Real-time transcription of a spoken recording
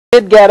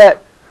did get it.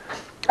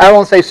 I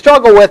won't say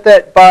struggle with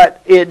it,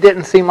 but it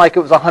didn't seem like it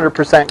was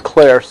 100%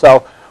 clear.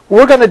 So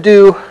we're going to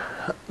do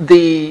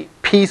the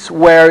piece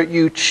where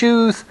you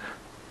choose,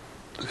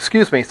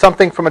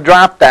 something from a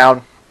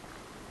drop-down,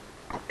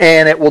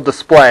 and it will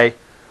display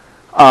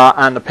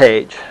on the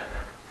page.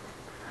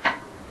 I'm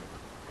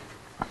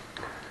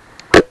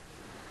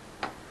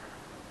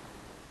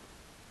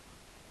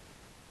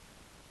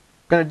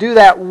going to do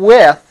that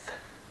with,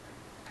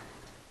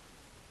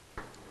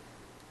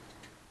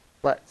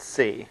 let's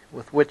see,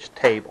 with which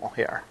table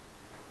here?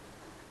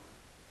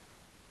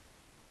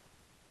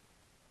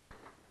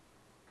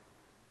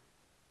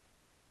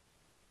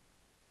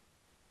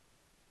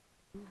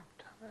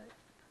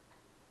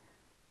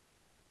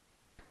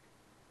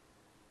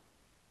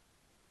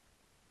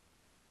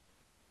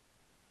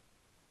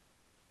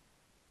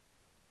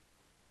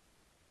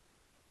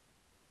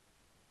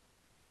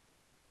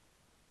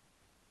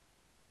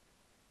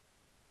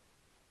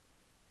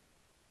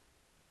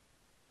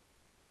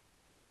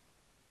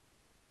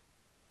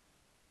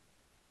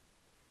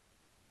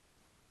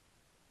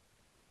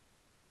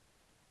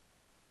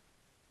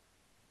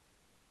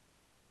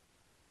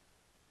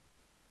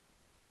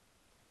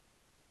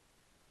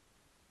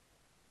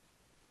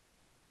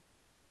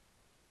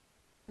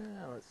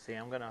 Let's see,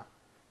 I'm going to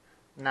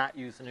not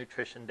use the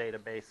nutrition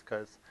database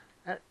because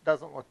that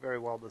doesn't look very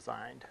well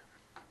designed.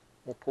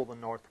 We'll pull the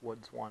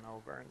Northwoods one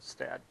over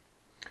instead,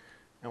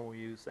 and we'll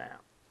use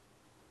that.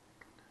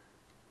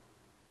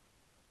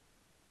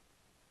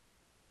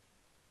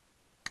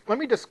 Let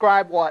me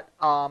describe what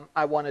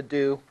I want to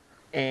do,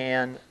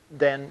 and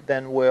then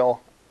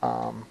we'll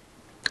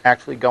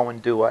actually go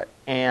and do it.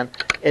 And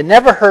it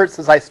never hurts,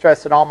 as I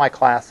stress in all my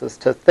classes,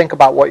 to think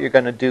about what you're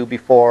going to do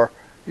before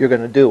you're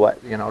going to do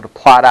it, to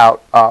plot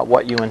out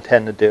what you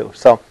intend to do.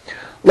 So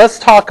let's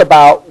talk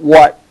about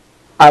what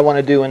I want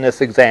to do in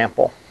this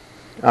example.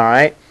 All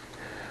right.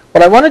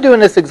 What I want to do in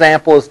this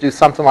example is do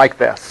something like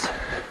this.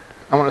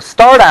 I want to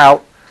start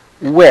out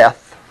with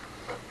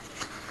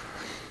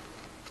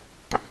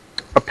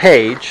a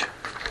page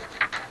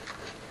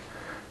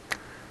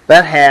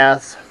that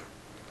has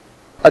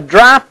a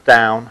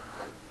drop-down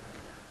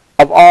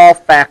of all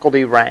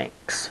faculty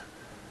ranks.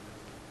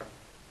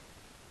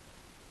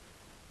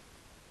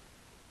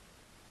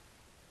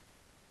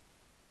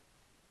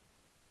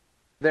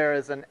 There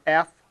is an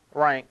F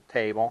rank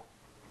table,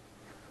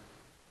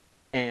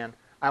 and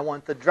I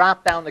want the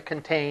drop-down to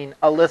contain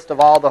a list of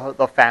all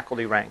the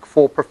faculty rank,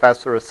 full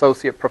professor,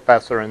 associate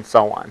professor, and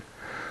so on.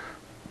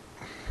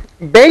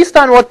 Based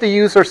on what the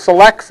user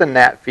selects in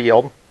that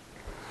field,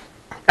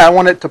 I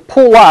want it to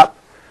pull up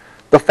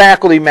the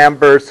faculty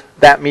members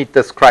that meet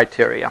this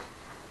criteria.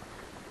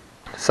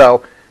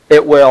 So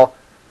it will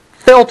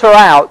filter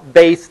out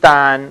based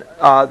on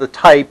the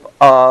type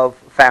of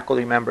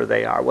faculty member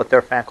they are, what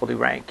their faculty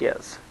rank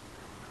is.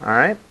 All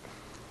right?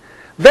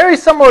 Very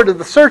similar to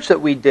the search that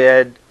we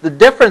did, the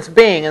difference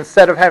being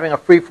instead of having a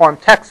free-form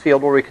text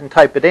field where we can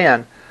type it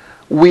in,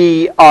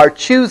 we are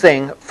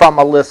choosing from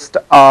a list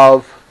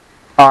of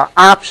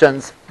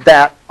options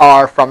that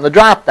are from the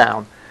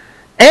drop-down.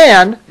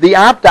 And the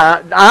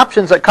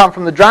options that come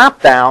from the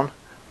drop-down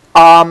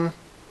come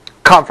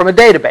from a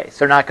database.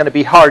 They're not going to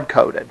be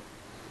hard-coded.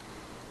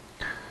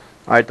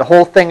 All right, the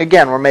whole thing,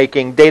 again, we're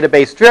making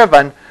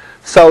database-driven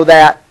so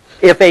that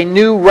if a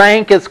new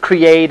rank is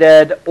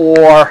created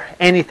or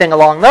anything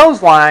along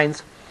those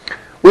lines,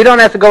 we don't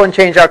have to go and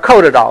change our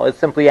code at all. It's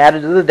simply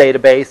added to the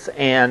database,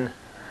 and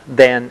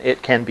then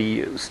it can be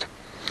used.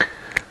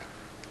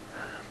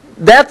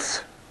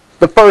 That's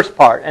the first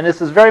part, and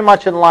this is very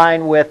much in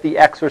line with the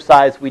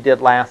exercise we did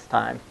last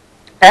time.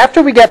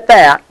 After we get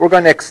that, we're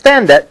going to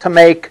extend it to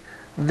make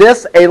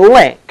this a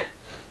link.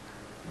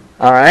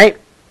 All right?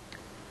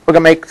 We're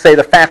going to make, say,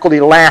 the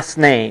faculty last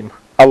name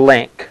a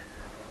link.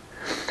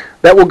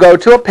 That will go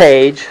to a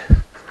page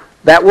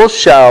that will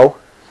show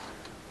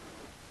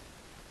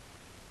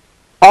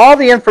all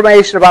the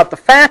information about the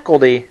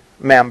faculty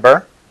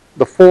member,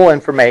 the full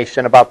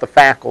information about the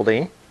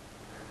faculty,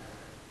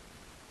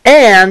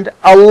 and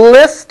a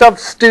list of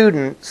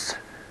students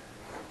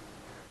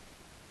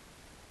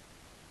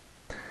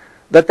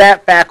that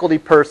that faculty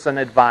person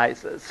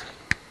advises.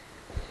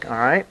 All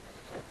right?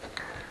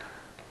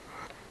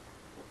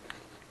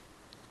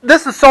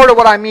 This is sort of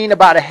what I mean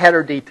about a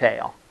header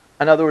detail.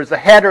 In other words, the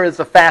header is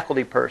a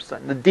faculty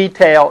person. The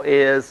detail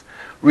is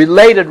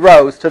related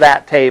rows to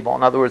that table.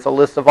 In other words, a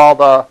list of all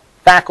the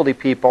faculty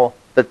people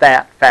that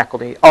that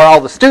faculty, or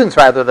all the students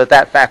rather, that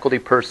that faculty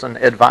person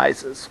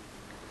advises.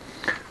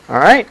 All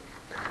right?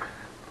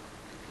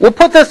 We'll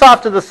put this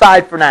off to the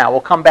side for now.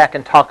 We'll come back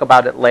and talk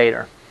about it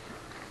later.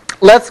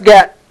 Let's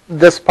get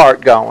this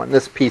part going,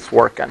 this piece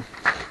working.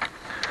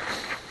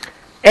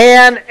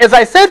 And as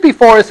I said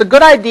before, it's a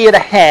good idea to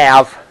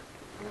have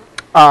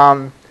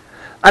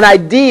an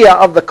idea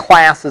of the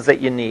classes that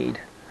you need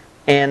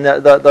and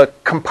the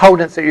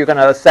components that you're going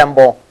to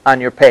assemble on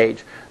your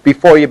page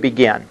before you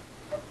begin.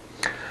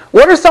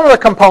 What are some of the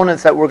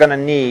components that we're going to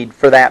need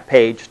for that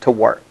page to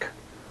work?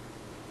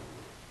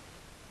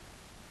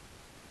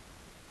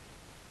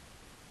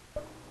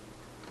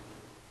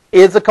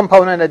 is a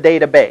component a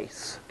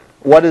database?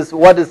 What is,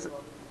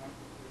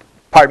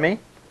 pardon me?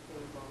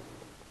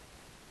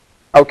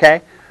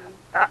 Okay.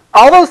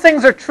 All those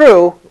things are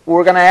true.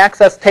 We're going to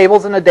access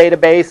tables in a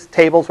database.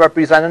 Tables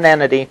represent an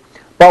entity.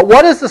 But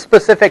what is the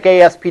specific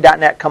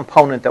ASP.NET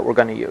component that we're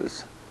going to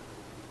use?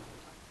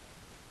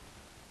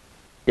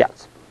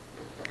 Yes.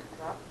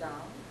 Dropdown.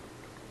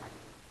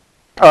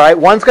 All right,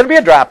 one's going to be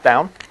a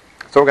dropdown.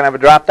 So we're going to have a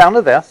dropdown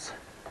of this.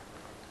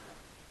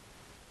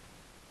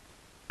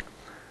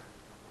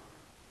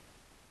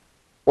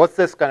 What's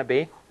this going to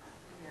be?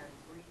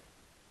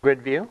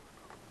 GridView.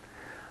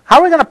 How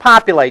are we going to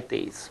populate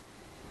these?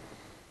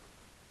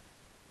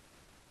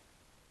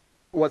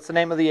 What's the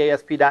name of the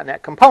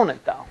ASP.NET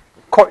component, though?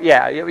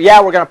 Yeah,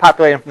 we're going to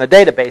populate them from the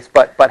database,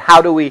 but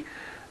how do we,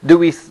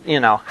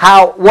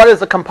 what is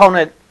the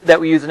component that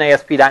we use in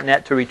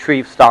ASP.NET to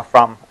retrieve stuff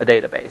from a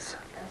database?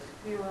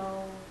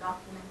 SQL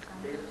document.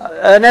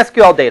 An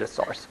SQL data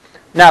source.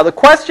 Now, the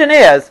question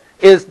is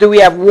do we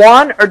have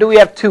one or do we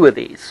have two of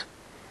these?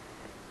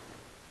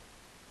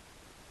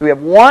 Do we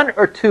have one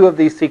or two of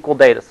these SQL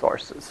data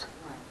sources?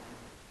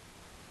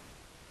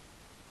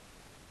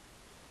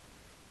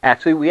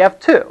 Actually, we have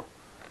two,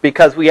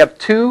 because we have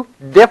two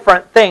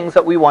different things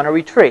that we want to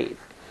retrieve.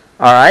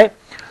 All right?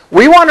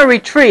 We want to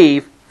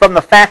retrieve from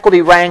the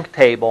faculty rank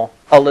table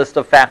a list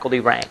of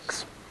faculty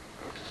ranks.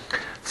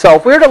 So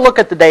if we were to look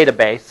at the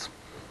database,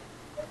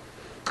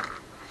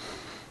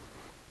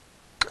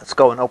 let's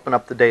go and open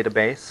up the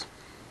database.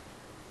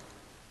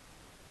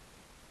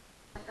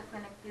 The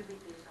connectivity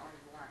is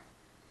only one.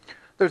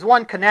 There's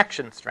one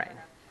connection string.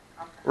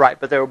 Right,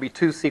 but there will be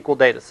two SQL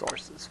data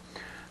sources.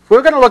 If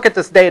we're going to look at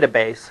this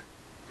database,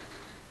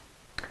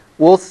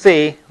 we'll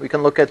see, we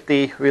can look at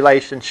the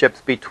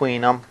relationships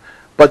between them.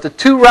 But the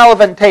two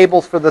relevant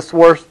tables for this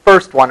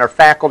first one are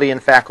faculty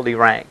and faculty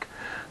rank.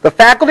 The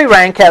faculty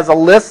rank has a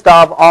list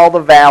of all the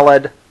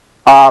valid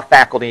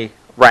faculty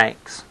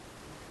ranks.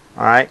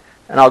 All right,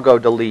 and I'll go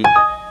delete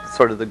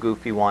sort of the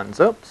goofy ones.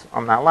 Oops,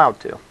 I'm not allowed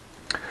to.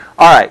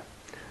 All right,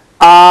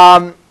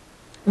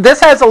 this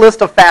has a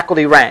list of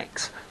faculty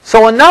ranks.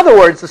 So in other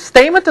words, the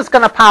statement that's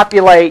going to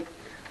populate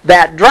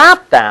that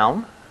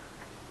drop-down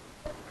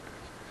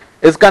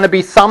is going to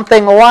be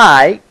something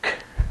like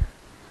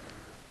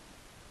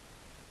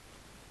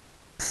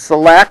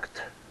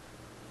select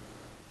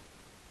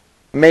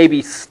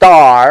maybe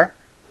star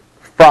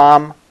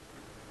from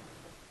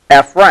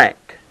F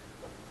rank.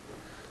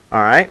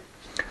 All right?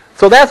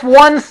 So that's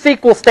one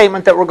SQL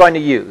statement that we're going to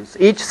use.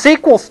 Each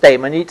SQL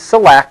statement, each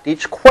select,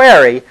 each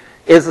query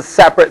is a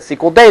separate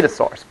SQL data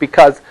source,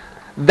 because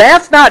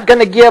that's not going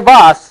to give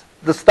us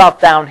the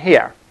stuff down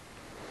here.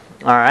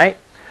 All right?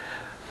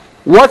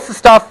 What's the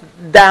stuff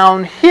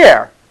down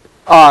here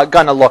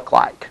going to look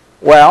like?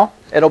 Well,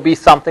 it'll be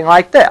something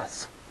like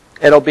this.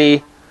 It'll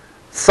be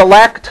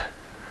select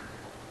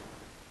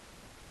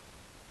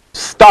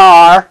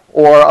star,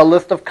 or a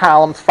list of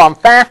columns from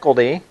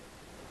faculty,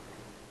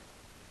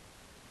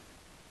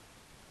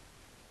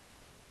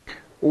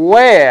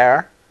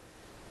 where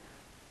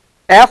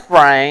F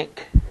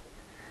rank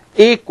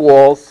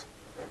equals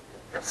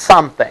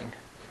something.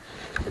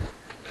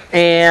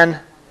 And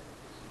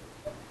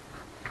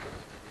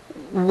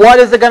what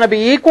is it going to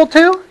be equal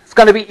to? It's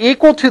going to be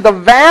equal to the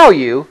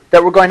value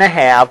that we're going to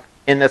have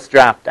in this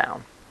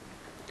dropdown.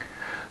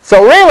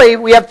 So really,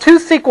 we have two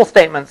SQL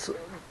statements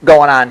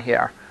going on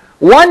here.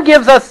 One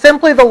gives us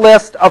simply the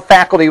list of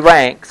faculty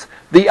ranks.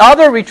 The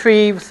other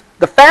retrieves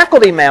the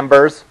faculty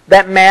members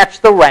that match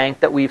the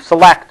rank that we've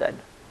selected.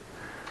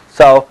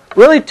 So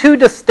really two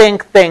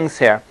distinct things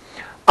here.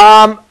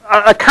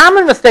 A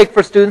common mistake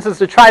for students is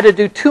to try to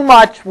do too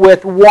much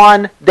with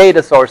one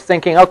data source,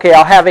 thinking, okay,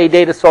 I'll have a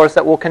data source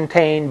that will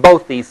contain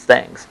both these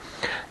things.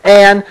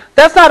 And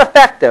that's not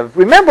effective.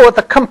 Remember, with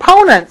the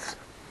components,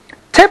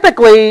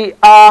 typically,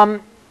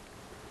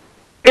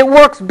 it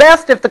works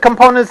best if the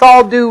components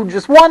all do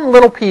just one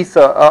little piece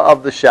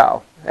of the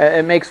show.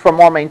 It makes for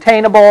more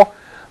maintainable,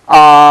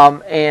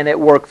 and it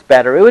works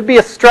better. It would be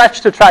a stretch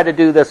to try to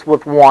do this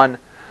with one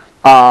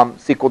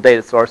SQL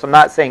data source. I'm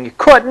not saying you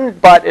couldn't,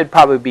 but it'd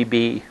probably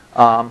be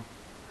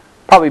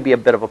a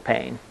bit of a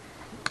pain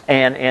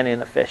and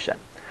inefficient.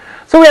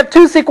 So we have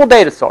two SQL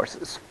data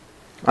sources.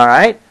 All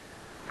right.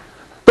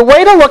 The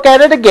way to look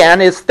at it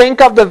again is think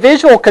of the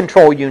visual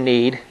control you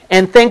need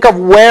and think of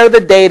where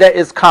the data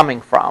is coming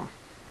from.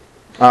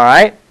 All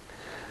right.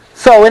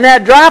 So in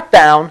that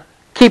drop-down,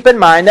 keep in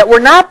mind that we're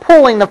not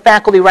pulling the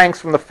faculty ranks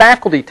from the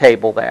faculty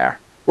table there.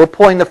 We're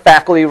pulling the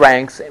faculty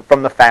ranks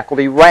from the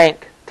faculty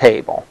rank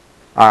table.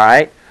 All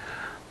right.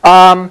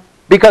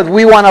 Because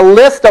we want a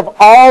list of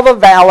all the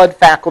valid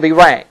faculty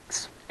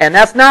ranks. And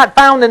that's not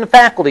found in the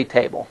faculty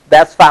table.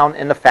 That's found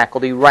in the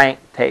faculty rank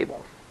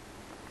table.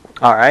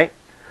 All right.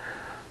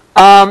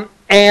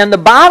 And the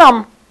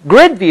bottom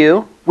grid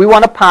view, we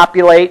want to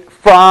populate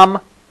from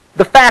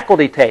the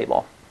faculty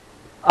table.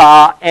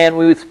 And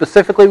we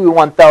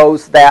want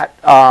those that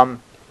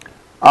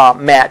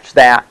match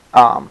that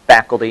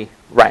faculty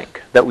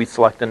rank that we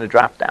select in the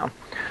drop-down.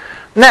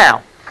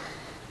 Now,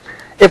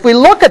 if we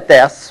look at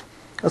this,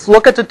 Let's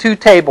look at the two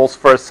tables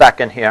for a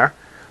second here.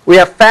 We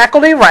have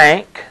faculty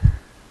rank,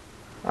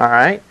 all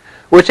right,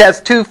 which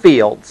has two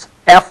fields,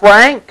 F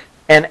rank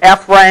and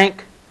F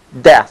rank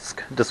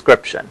desk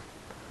description.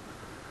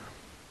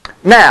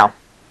 Now,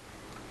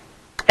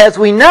 as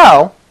we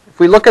know, if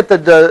we look at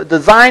the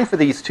design for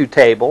these two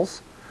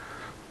tables,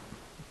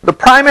 the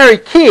primary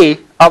key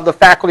of the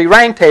faculty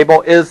rank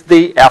table is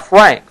the F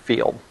rank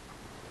field.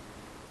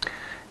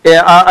 In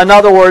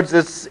other words,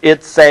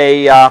 it's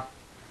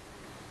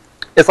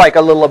like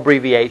a little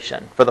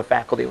abbreviation for the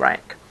faculty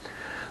rank.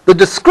 The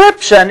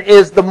description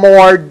is the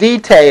more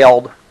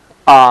detailed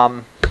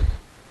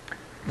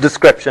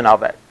description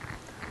of it.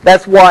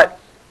 That's what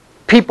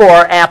people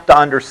are apt to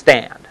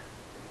understand.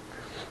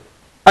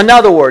 In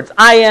other words,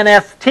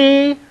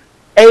 INST,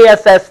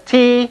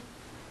 ASST,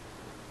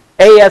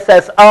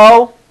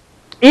 ASSO,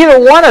 either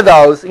one of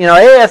those,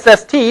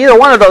 ASST, either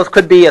one of those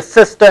could be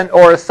assistant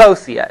or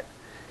associate.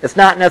 It's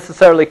not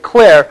necessarily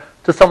clear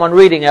to someone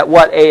reading it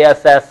what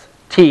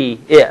ASST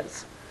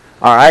is.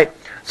 All right?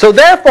 So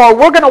therefore,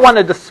 we're going to want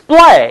to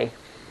display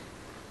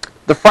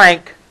the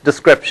frank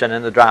description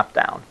in the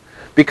drop-down,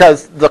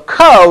 because the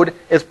code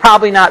is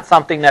probably not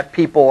something that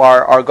people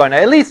are going to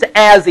at least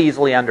as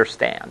easily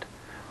understand.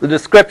 The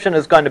description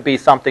is going to be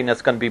something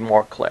that's going to be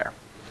more clear.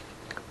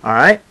 All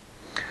right?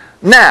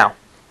 Now,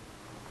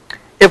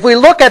 if we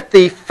look at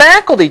the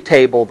faculty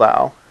table,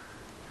 though,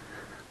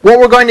 what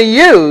we're going to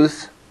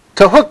use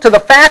to hook to the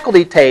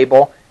faculty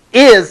table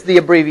is the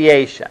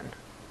abbreviation.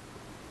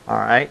 All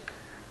right?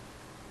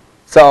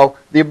 So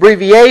the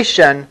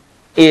abbreviation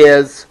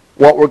is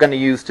what we're going to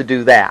use to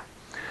do that.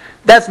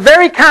 That's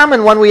very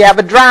common when we have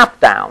a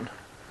drop-down.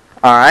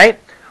 All right?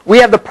 We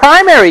have the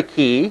primary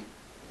key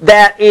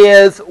that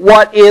is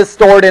what is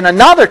stored in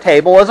another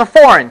table as a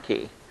foreign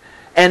key.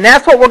 And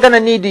that's what we're going to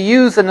need to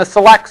use in the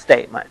select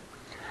statement.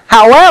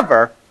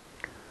 However,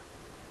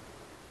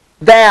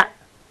 that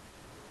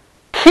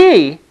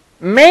key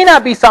may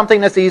not be something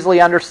that's easily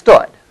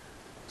understood.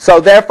 So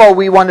therefore,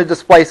 we want to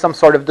display some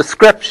sort of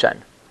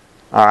description,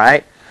 all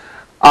right,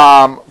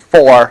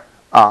 for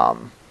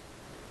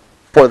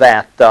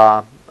that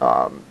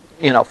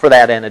for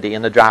that entity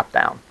in the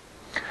drop-down.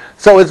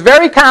 So it's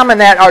very common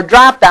that our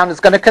drop-down is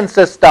going to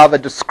consist of a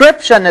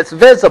description that's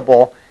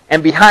visible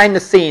and behind the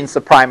scenes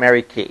the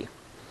primary key.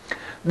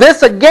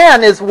 This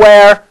again is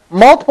where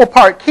multiple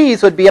part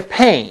keys would be a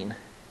pain.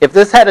 If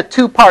this had a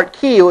two-part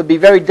key, it would be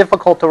very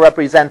difficult to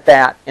represent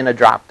that in a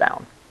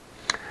drop-down.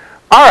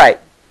 All right,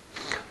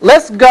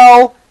 let's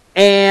go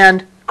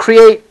and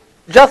create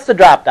just a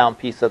drop-down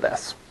piece of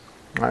this.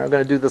 All right, we're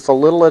going to do this a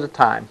little at a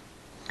time.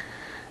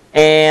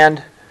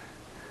 And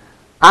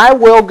I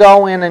will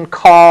go in and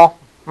call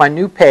my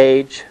new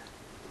page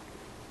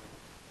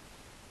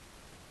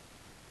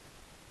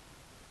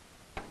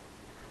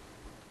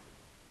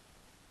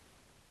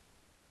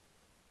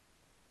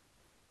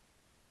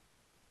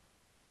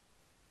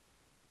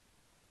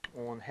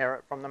we'll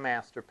inherit from the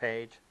master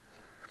page,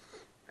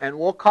 and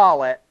we'll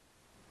call it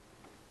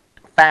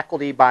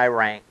faculty by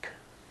rank.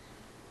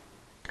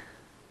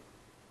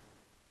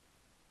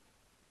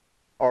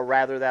 Or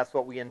rather, that's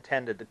what we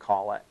intended to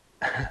call it.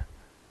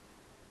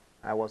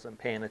 I wasn't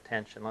paying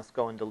attention. Let's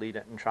go and delete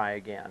it and try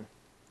again.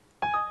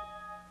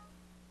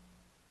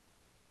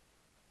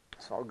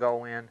 So I'll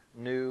go in,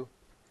 new,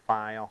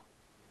 file.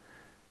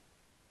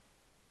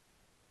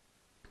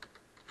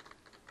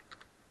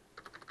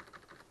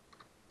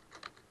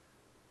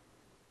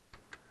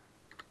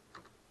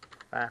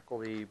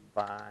 Faculty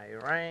by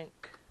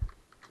rank.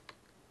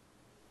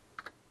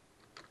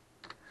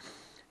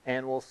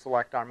 And we'll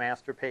select our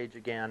master page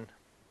again.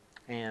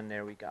 And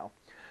there we go.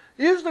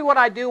 Usually what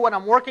I do when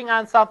I'm working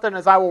on something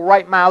is I will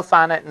right mouse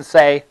on it and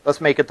say,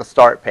 let's make it the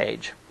start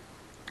page.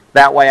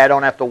 That way I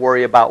don't have to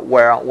worry about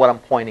what I'm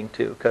pointing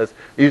to, because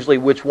usually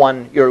which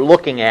one you're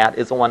looking at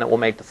is the one that will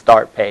make the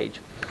start page.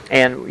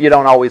 And you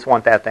don't always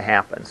want that to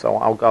happen. So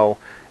I'll go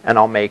and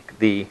I'll make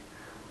the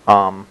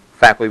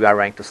faculty by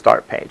rank the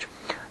start page.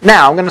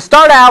 Now I'm going to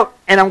start out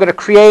and I'm going to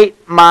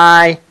create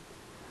my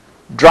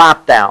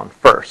drop down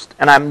first.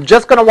 And I'm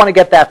just going to want to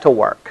get that to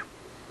work.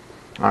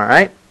 All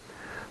right?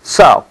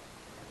 So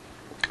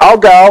I'll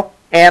go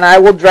and I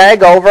will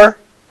drag over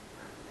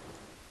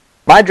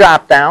my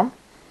drop down.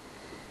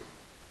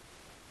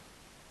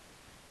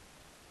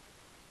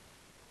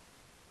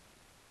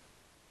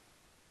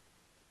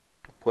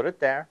 Put it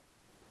there.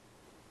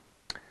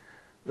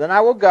 Then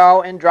I will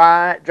go and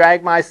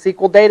drag my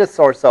SQL data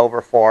source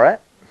over for it.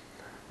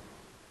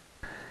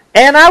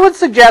 And I would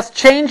suggest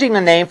changing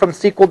the name from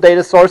SQL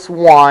data source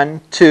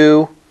 1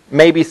 to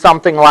maybe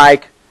something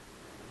like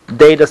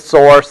data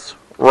source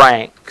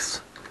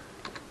ranks,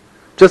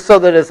 just so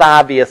that it's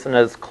obvious and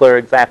it's clear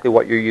exactly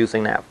what you're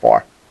using that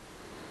for.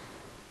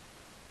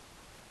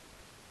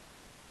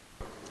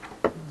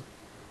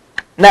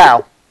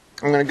 Now,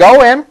 I'm going to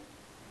go in.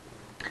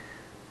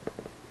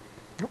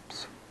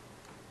 Oops.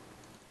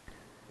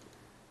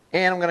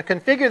 And I'm going to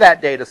configure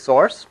that data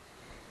source.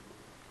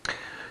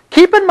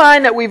 Keep in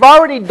mind that we've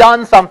already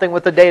done something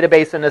with the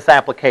database in this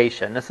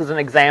application. This is an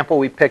example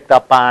we picked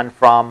up on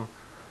from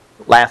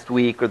last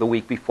week or the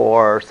week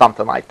before or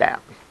something like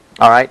that.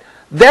 All right.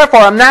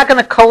 Therefore, I'm not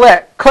going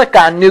to click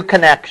on New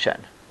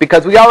Connection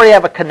because we already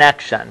have a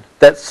connection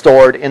that's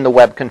stored in the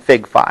web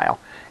config file.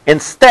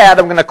 Instead,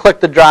 I'm going to click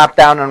the drop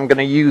down and I'm going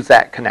to use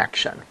that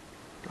connection.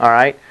 All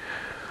right.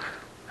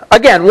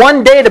 Again,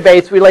 one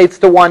database relates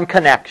to one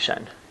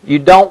connection. You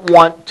don't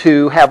want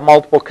to have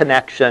multiple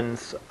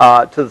connections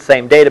to the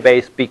same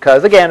database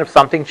because, again, if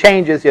something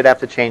changes, you'd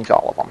have to change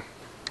all of them.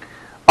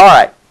 All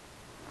right.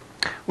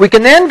 We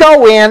can then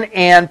go in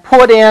and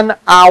put in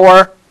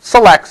our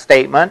select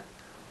statement,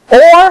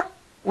 or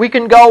we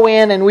can go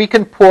in and we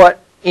can put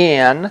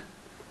in,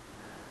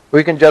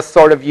 we can just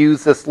sort of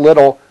use this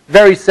little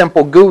very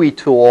simple GUI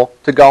tool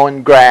to go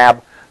and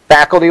grab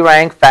faculty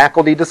rank,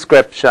 faculty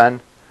description,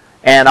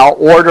 and I'll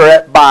order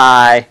it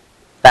by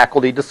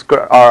faculty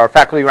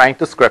rank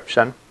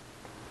description.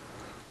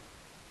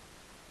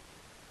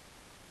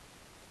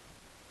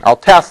 I'll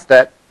test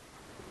it,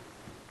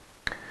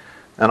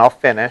 and I'll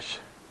finish.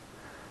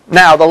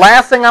 Now, the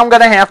last thing I'm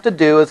going to have to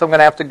do is I'm going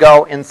to have to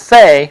go and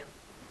say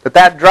that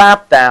that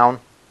drop-down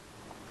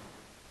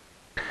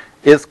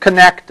is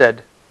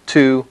connected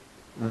to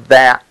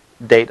that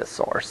data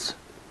source,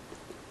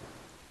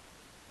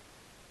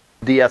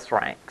 DS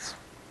ranks.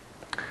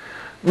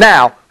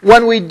 Now,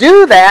 when we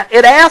do that,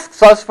 it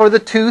asks us for the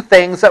two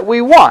things that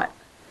we want,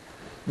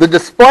 the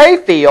display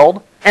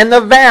field and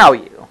the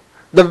value.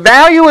 The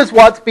value is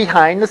what's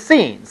behind the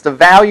scenes. The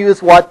value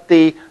is what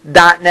the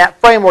 .NET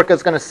framework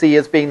is going to see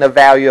as being the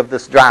value of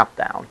this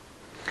drop-down.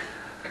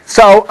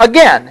 So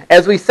again,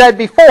 as we said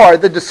before,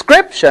 the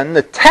description,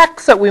 the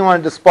text that we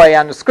want to display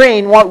on the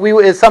screen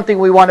is something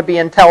we want to be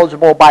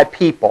intelligible by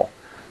people.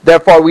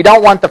 Therefore, we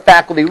don't want the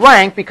faculty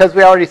rank because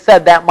we already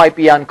said that might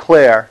be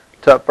unclear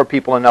for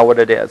people to know what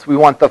it is. We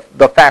want the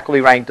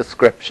faculty rank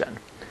description.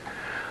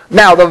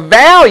 Now, the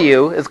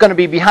value is going to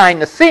be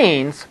behind the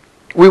scenes.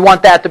 We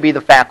want that to be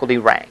the faculty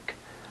rank.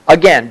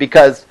 Again,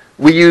 because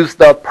we use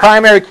the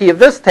primary key of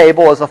this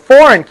table as a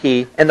foreign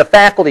key in the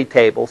faculty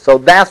table. So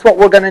that's what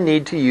we're going to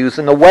need to use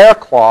in the where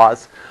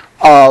clause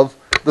of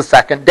the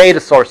second data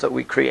source that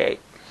we create.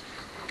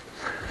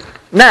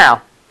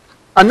 Now,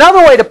 another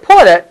way to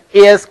put it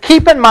is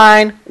keep in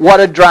mind what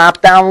a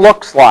drop-down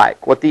looks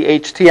like, what the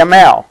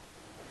HTML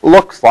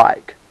looks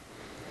like.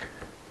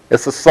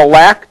 It's a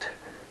select,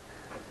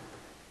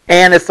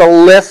 and it's a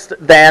list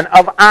then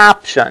of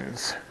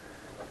options.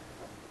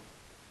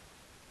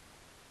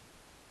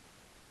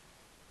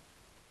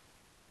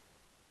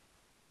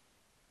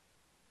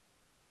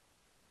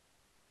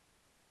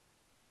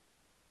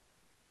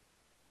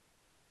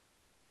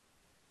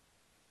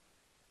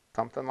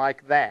 Something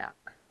like that.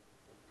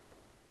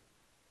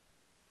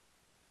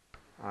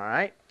 All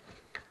right.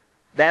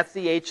 That's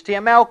the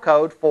HTML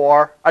code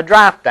for a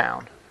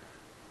drop-down.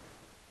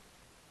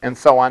 And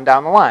so on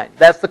down the line.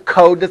 That's the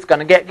code that's going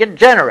to get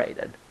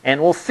generated.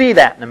 And we'll see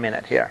that in a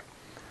minute here.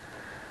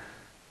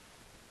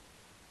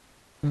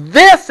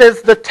 This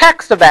is the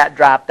text of that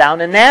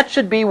drop-down, and that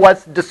should be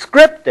what's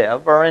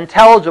descriptive or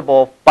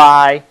intelligible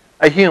by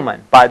a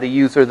human, by the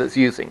user that's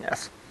using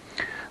this.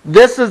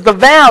 This is the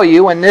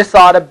value, and this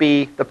ought to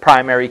be the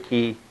primary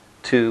key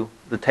to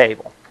the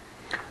table.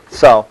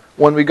 So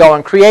when we go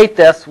and create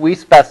this, we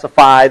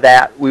specify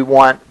that we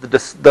want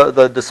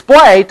the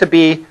display to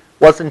be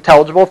what's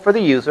intelligible for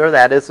the user,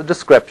 that is the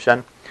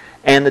description,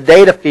 and the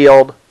data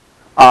field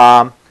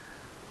for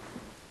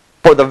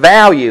the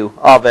value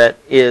of it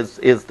is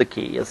the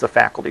key, is the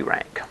faculty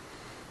rank.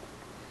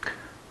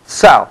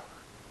 So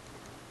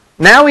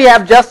now we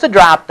have just a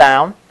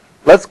drop-down.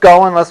 Let's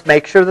go and let's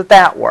make sure that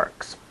that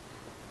works.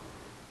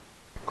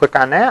 Click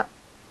on that.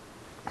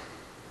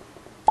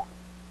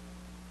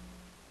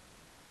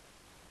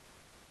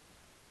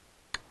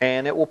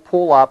 And it will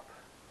pull up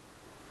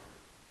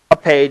a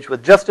page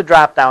with just a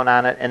drop-down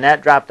on it, and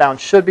that drop-down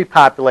should be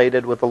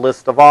populated with a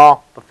list of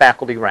all the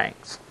faculty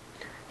ranks.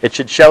 It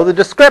should show the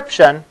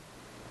description,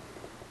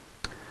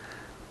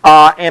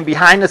 and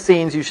behind the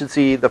scenes you should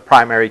see the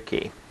primary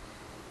key.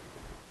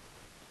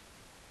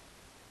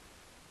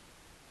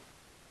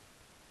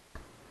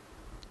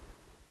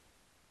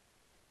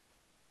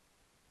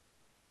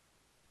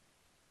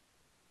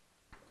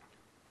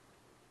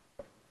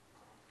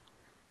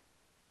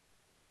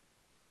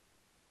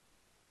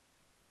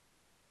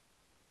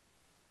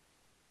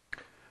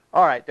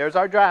 All right, there's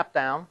our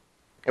drop-down.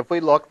 If we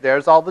look,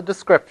 there's all the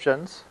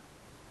descriptions.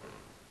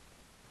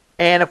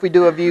 And if we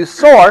do a view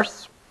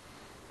source,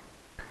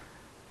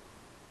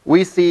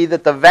 we see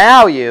that the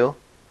value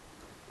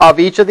of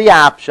each of the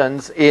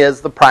options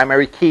is the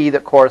primary key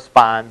that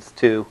corresponds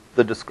to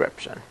the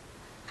description,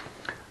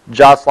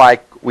 just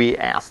like we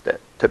asked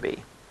it to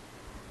be.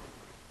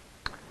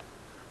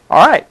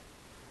 All right.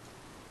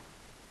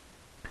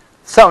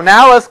 So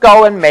now let's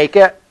go and make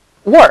it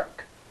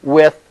work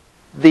with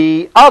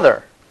the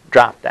other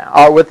drop-down,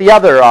 or with the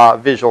other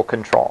visual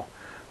control,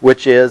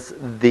 which is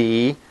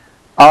the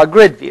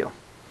grid view.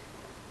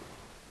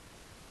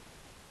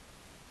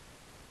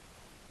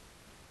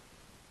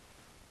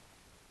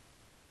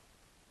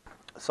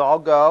 So I'll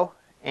go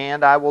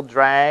and I will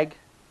drag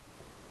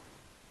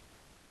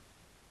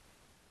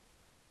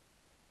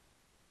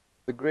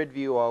the grid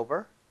view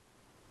over.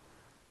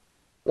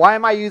 Why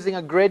am I using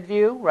a grid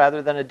view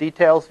rather than a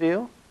details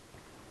view?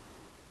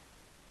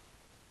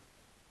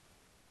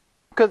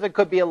 Because it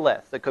could be a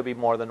list. It could be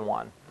more than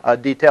one. A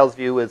details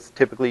view is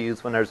typically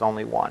used when there's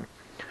only one.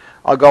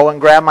 I'll go and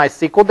grab my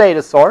SQL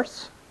data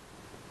source.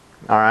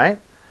 All right.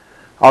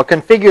 I'll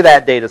configure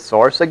that data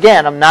source.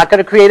 Again, I'm not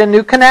going to create a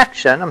new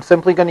connection. I'm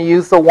simply going to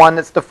use the one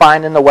that's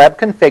defined in the web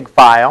config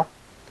file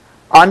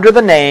under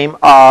the name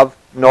of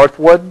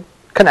Northwood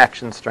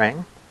connection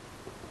string.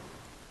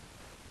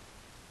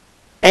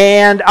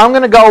 And I'm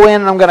going to go in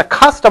and I'm going to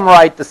custom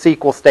write the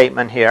SQL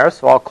statement here.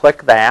 So I'll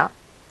click that.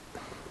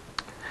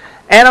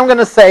 And I'm going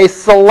to say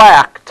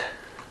select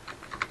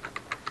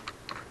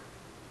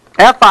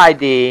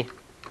FID,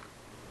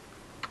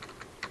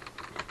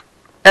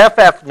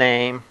 FF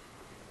name,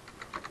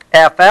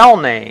 FL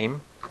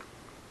name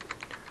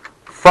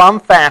from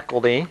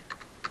faculty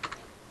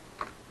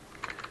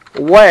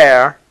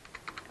where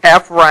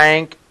F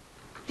rank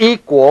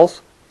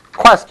equals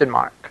question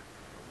mark.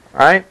 All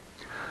right?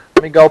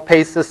 Let me go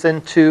paste this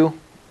into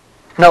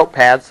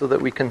Notepad so that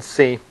we can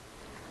see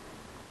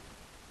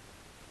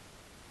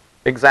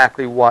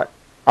exactly what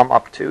I'm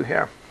up to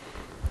here.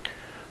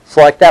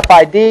 Select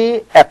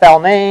FID, FL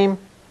name,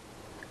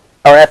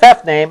 or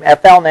FF name,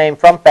 FL name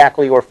from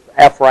faculty or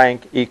F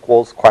rank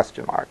equals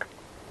question mark.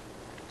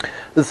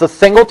 This is a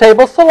single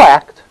table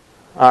select.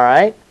 All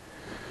right.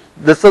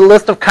 This is a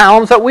list of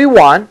columns that we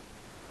want.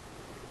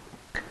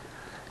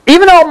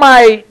 Even though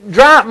my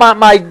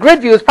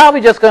grid view is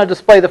probably just going to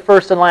display the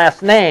first and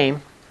last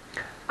name,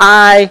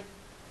 I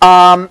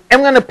am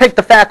going to pick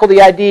the faculty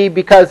ID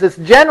because it's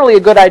generally a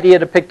good idea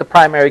to pick the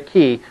primary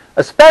key,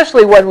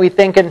 especially when we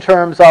think in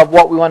terms of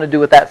what we want to do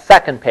with that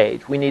second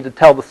page. We need to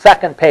tell the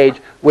second page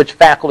which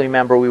faculty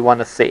member we want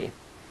to see.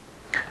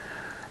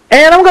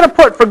 And I'm going to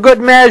put, for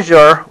good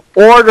measure,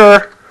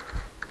 order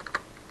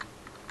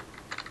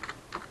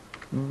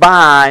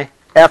by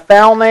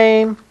FL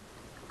name,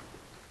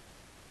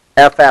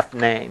 FF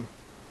name.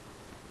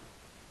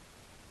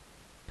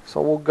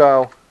 So we'll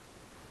go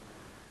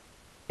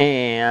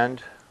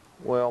and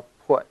we'll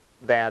put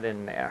that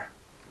in there.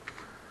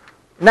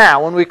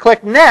 Now, when we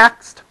click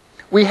Next,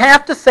 we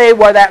have to say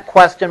where that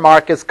question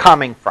mark is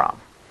coming from.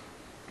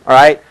 All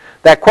right?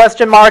 That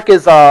question mark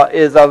is a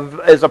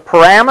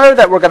parameter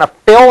that we're going to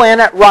fill in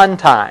at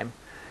runtime.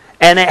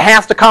 And it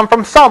has to come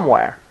from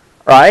somewhere.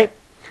 Right?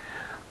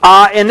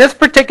 In this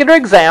particular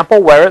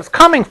example, where it's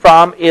coming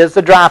from is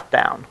the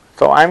dropdown.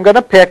 So I'm going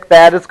to pick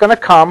that it's going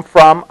to come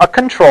from a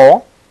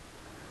control.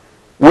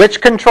 Which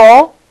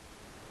control?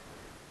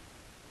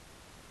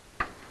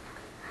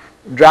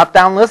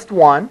 Dropdown list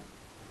 1.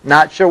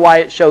 Not sure why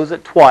it shows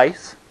it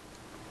twice,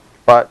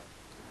 but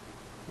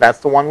that's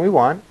the one we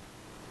want.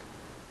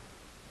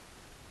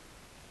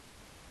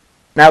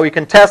 Now we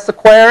can test the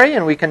query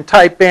and we can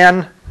type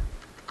in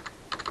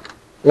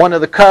one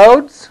of the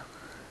codes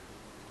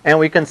and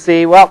we can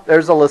see, well,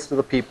 there's a list of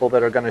the people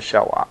that are going to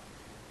show up.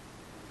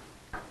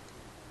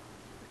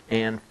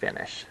 And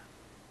finish.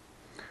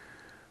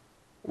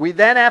 We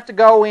then have to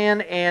go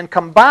in and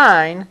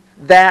combine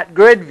that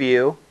grid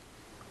view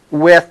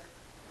with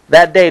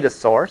that data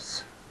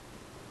source.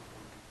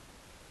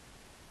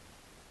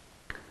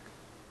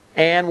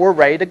 And we're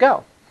ready to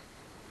go.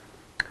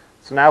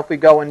 So now if we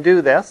go and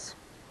do this,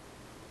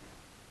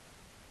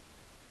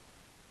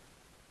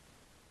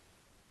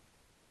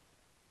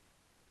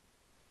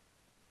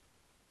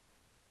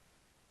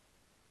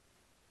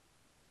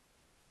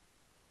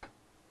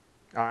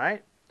 all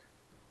right,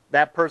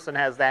 that person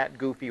has that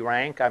goofy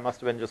rank. I must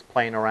have been just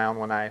playing around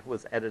when I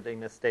was editing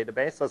this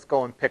database. Let's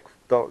go and pick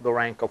the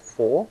rank of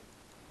full.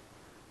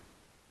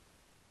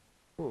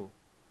 Ooh.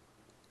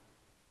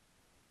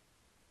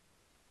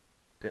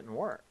 Didn't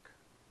work.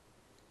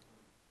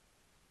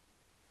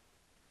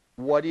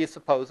 What do you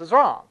suppose is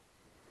wrong?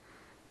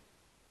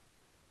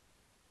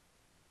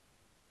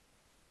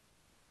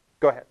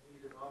 Go ahead.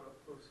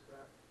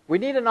 We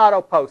need an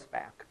auto post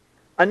back.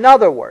 In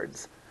other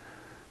words,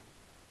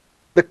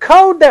 the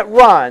code that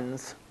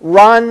runs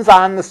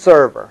on the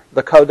server.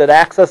 The code that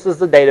accesses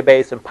the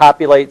database and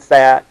populates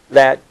that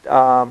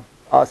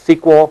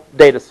SQL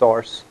data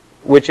source,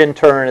 which in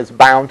turn is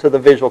bound to the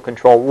visual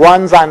control,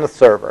 runs on the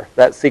server.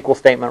 That SQL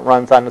statement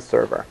runs on the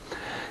server.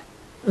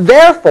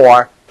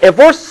 Therefore, if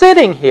we're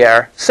sitting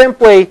here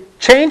simply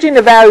changing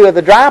the value of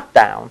the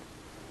dropdown,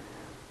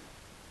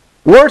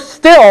 we're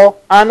still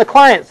on the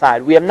client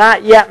side. We have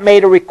not yet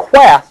made a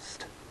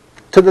request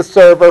to the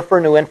server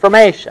for new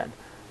information.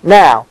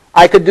 Now,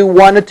 I could do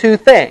one of two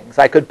things.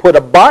 I could put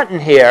a button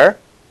here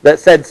that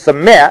said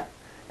submit,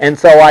 and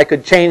so I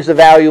could change the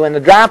value in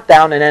the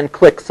dropdown and then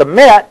click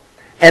submit,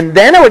 and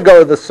then it would go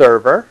to the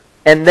server,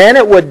 and then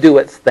it would do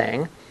its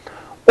thing.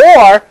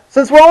 Or,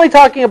 since we're only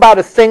talking about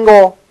a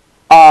single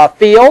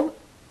field,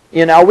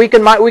 you know, we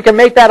can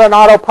make that an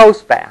auto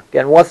post back.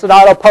 And what's an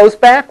auto post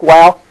back?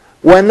 Well,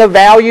 when the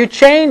value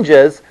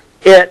changes,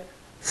 it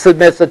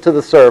submits it to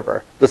the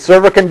server. The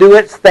server can do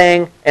its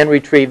thing and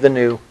retrieve the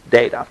new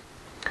data.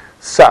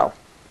 So,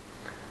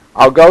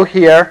 I'll go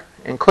here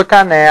and click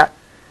on that,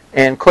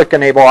 and click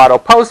Enable Auto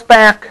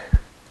Postback,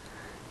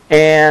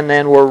 and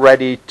then we're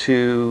ready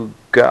to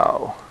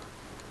go.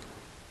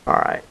 All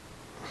right.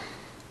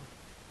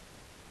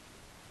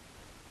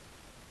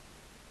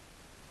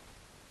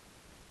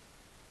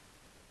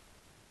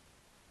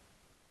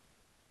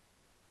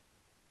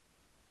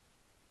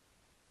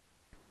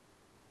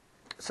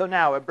 So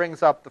now it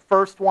brings up the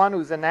first one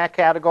who's in that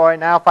category.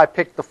 Now if I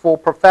pick the full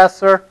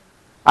professor,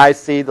 I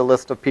see the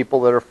list of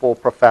people that are full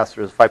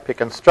professors. If I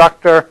pick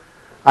instructor,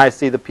 I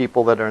see the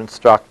people that are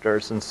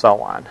instructors, and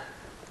so on.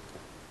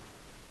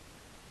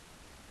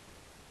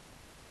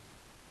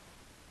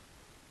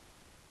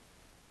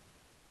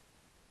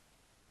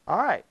 All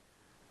right.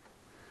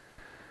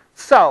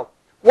 So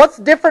what's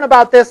different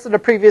about this than the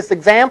previous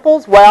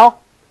examples? Well,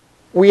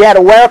 we had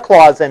a where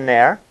clause in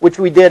there, which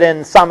we did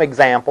in some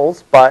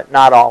examples, but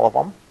not all of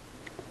them.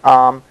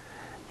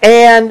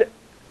 And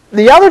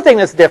the other thing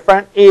that's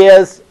different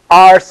is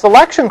our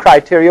selection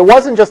criteria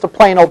wasn't just a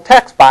plain old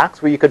text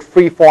box where you could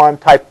freeform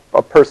type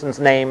a person's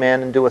name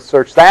in and do a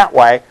search that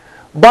way,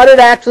 but it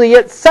actually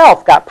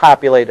itself got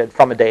populated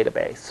from a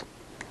database.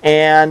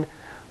 And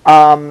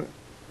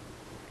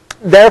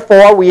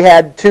therefore, we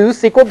had two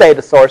SQL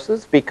data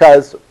sources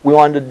because we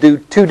wanted to do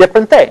two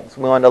different things.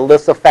 We wanted a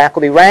list of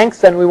faculty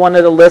ranks, and we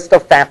wanted a list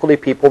of faculty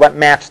people that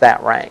match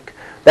that rank.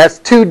 That's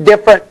two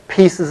different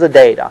pieces of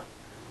data,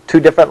 two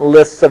different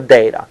lists of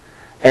data.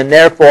 And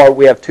therefore,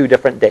 we have two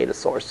different data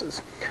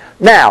sources.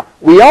 Now,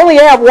 we only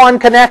have one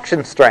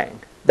connection string.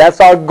 That's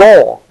our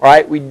goal,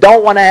 right? We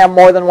don't want to have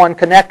more than one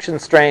connection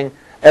string,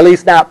 at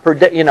least not per,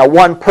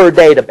 one per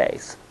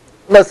database.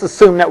 Let's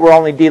assume that we're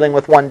only dealing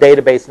with one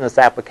database in this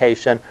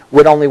application.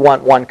 We'd only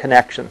want one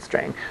connection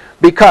string.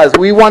 Because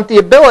we want the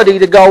ability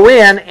to go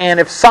in,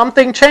 and if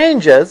something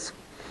changes,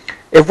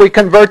 if we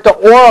convert to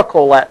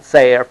Oracle, let's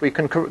say, or if we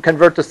can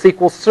convert to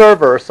SQL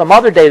Server or some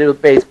other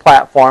database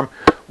platform,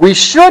 we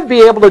should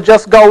be able to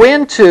just go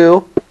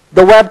into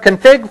the web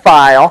config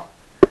file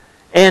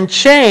and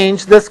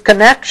change this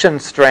connection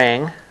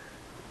string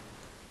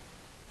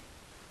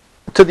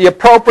to the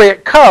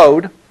appropriate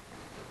code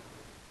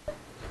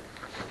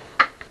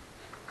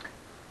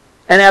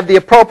and have the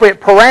appropriate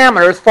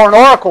parameters for an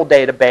Oracle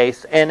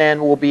database, and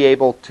then we'll be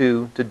able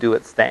to do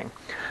its thing.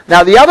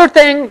 Now, the other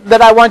thing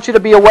that I want you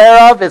to be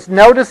aware of is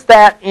notice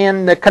that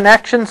in the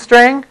connection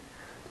string,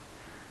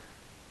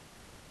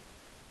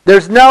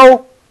 there's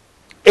no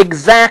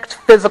exact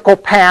physical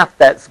path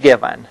that's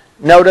given.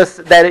 Notice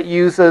that it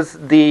uses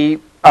the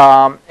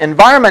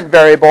environment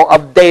variable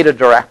of data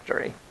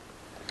directory.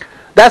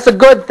 That's a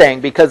good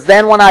thing, because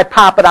then when I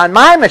pop it on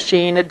my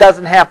machine, it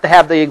doesn't have to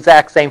have the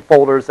exact same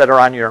folders that are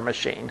on your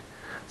machine.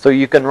 So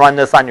you can run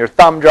this on your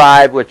thumb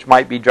drive, which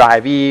might be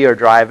drive E or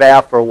drive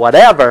F or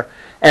whatever,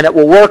 and it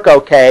will work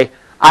okay.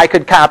 I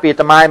could copy it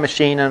to my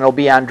machine, and it'll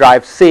be on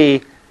drive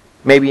C,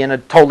 maybe in a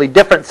totally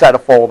different set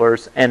of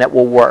folders, and it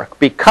will work,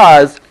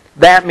 because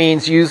that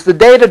means use the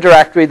data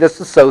directory that's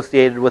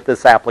associated with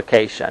this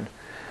application.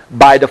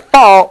 By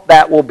default,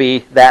 that will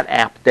be that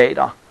app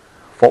data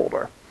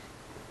folder.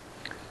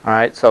 All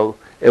right, so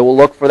it will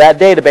look for that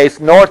database,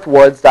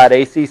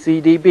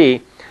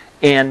 northwoods.accdb,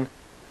 in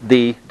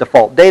the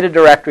default data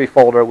directory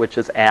folder, which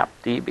is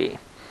appdb.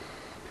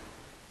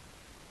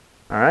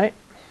 All right.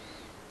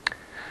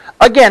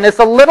 Again, it's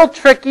a little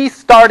tricky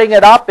starting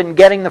it up and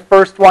getting the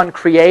first one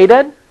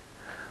created.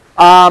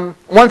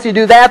 Once you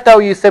do that, though,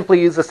 you simply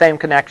use the same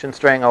connection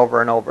string over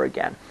and over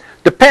again.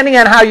 Depending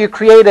on how you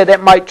create it,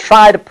 it might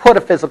try to put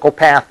a physical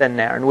path in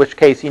there, in which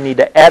case you need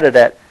to edit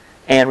it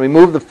and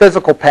remove the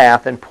physical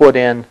path and put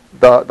in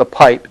the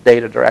pipe,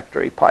 data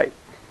directory pipe.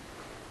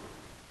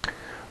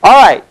 All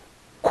right.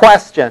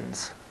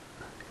 Questions?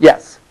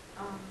 Yes?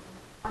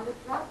 On the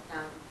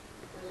dropdown,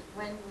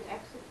 when we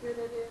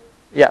executed it,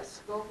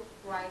 yes. it goes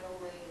right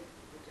away,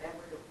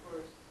 whichever the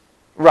first.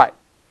 Right.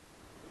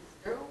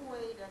 Is there a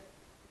way that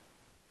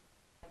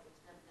it's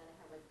not going to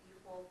have a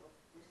default of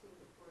using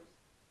the first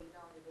data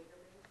on the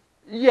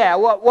database? Yeah,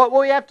 what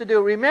we have to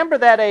do, remember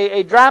that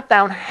a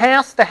dropdown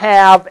has to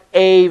have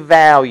a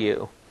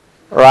value,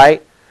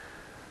 right?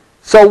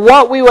 So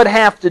what we would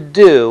have to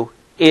do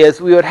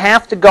is we would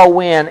have to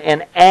go in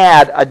and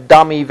add a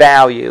dummy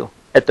value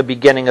at the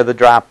beginning of the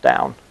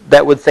dropdown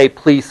that would say,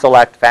 please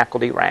select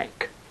faculty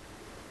rank.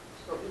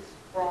 So it's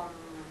from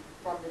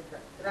the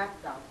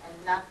dropdown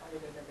and not on the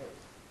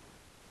database.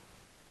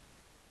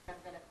 I'm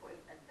going to create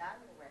a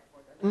dummy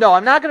record. No,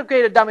 I'm not going to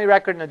create a dummy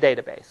record in a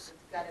database.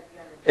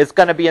 It's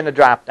going to be in the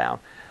dropdown.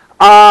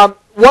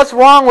 What's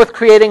wrong with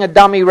creating a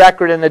dummy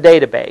record in the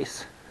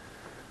database?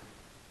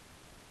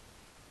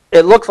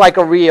 It looks like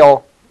a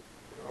real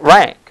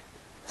rank.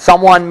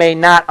 Someone may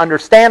not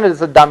understand it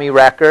as a dummy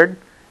record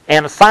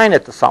and assign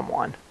it to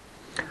someone.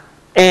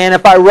 And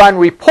if I run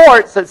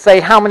reports that say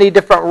how many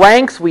different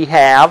ranks we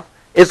have,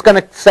 it's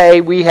going to say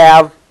we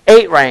have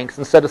 8 ranks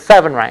instead of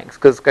 7 ranks,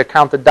 because it's going to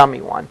count the dummy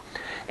one.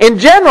 In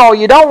general,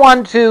 you don't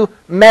want to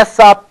mess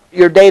up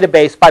your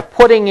database by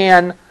putting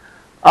in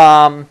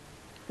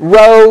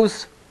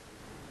rows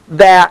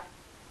that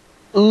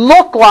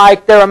look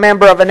like they're a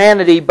member of an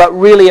entity, but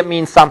really it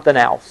means something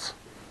else.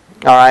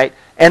 All right,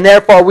 and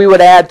therefore we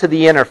would add to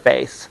the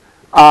interface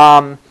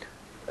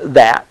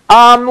that.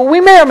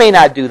 We may or may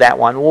not do that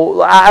one.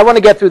 I want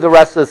to get through the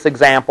rest of this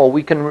example.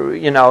 We can,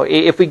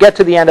 if we get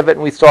to the end of it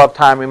and we still have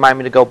time, remind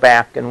me to go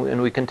back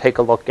and we can take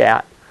a look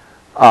at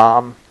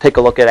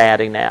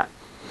adding that.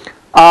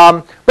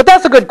 But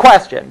that's a good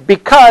question,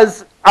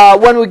 because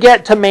when we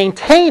get to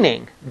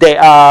maintaining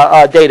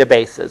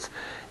databases,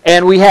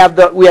 and we have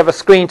a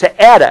screen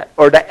to edit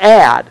or to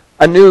add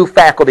a new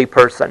faculty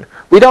person,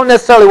 we don't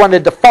necessarily want to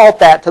default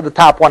that to the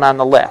top one on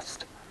the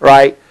list,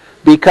 right?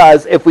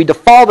 Because if we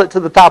default it to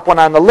the top one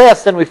on the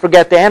list and we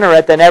forget to enter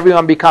it, then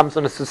everyone becomes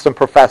an assistant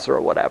professor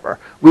or whatever.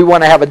 We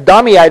want to have a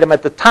dummy item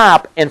at the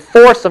top and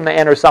force them to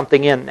enter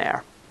something in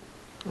there.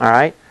 All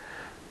right?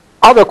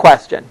 Other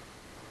question?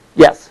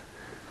 Yes?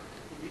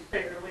 Did you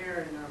say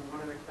earlier in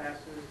one of the classes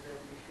that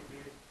we should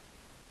use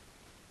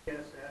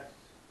CSS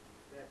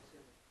that's in the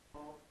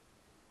default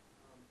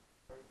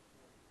for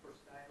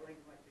styling,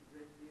 like the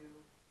GridView,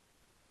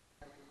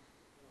 having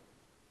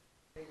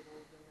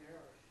tables in there,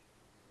 or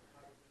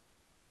how does it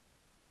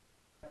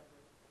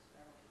separate the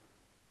styling?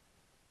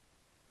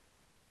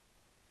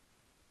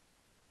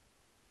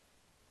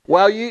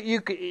 Well,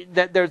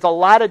 there's a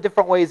lot of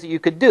different ways that you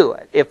could do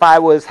it. If I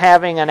was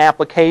having an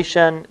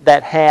application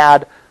that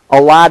had a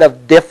lot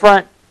of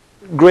different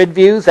grid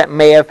views that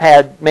may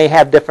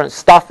have different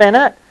stuff in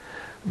it,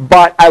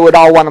 but I would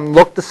all want them to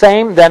look the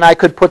same, then I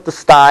could put the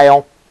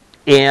style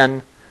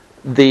in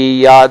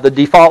the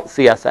default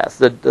CSS,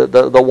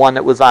 the one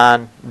that was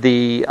on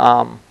the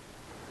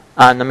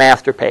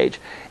master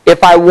page.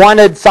 If I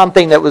wanted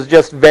something that was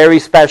just very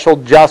special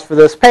just for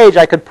this page,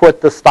 I could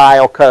put the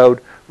style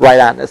code right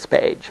on this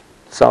page.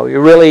 So you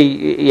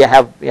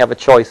have a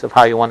choice of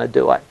how you want to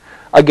do it.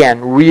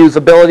 Again,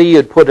 reusability,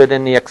 you'd put it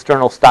in the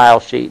external style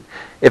sheet.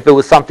 If it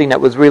was something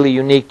that was really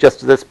unique just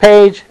to this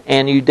page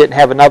and you didn't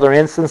have another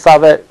instance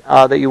of it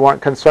that you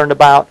weren't concerned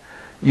about,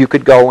 you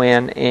could go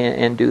in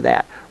and do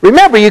that.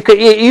 Remember, you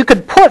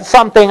could put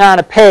something on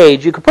a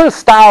page. You could put a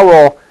style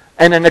rule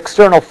in an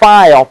external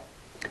file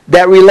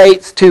that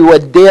relates to a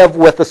div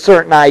with a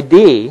certain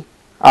ID,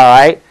 all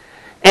right?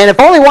 And if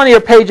only one of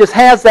your pages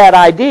has that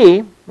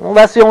ID, well,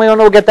 that's the only one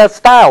that will get that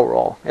style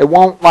rule. It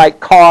won't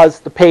cause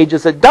the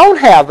pages that don't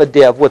have a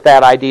div with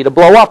that ID to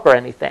blow up or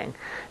anything.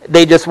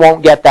 They just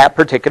won't get that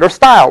particular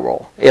style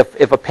rule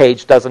if a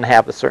page doesn't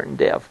have a certain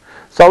div.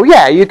 So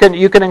yeah, you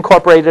can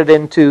incorporate it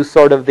into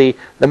sort of the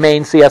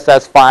main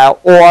CSS file,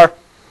 or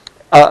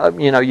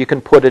you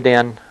can put it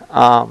in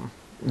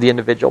the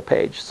individual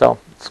page. So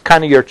it's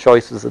kind of your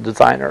choice as a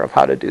designer of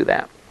how to do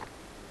that.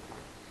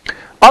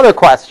 Other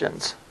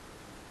questions?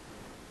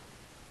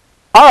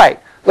 All right,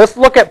 let's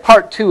look at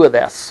part 2 of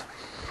this.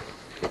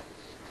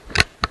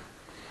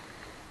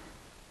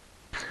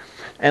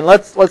 And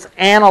let's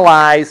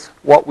analyze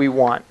what we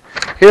want.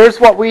 Here's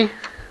what we...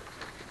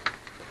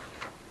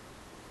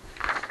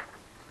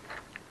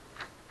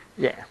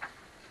 Yeah.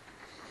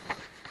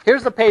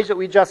 Here's the page that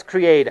we just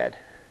created.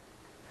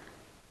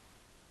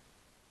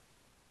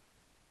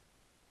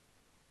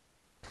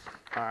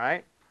 All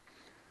right.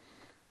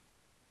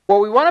 What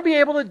we want to be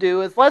able to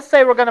do is, let's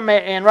say we're going to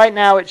make, and right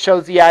now it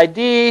shows the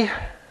ID,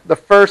 the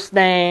first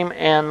name,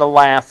 and the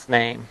last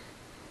name.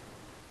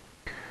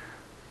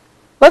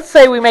 Let's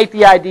say we make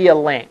the ID a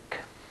link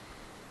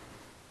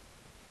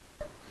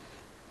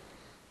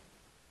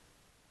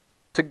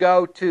to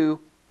go to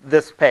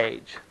this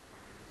page.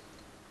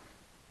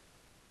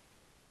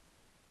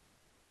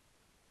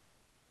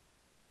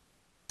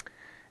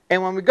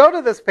 And when we go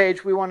to this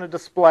page, we want to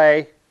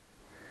display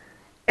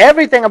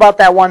everything about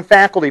that one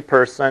faculty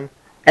person,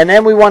 and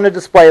then we want to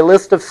display a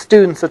list of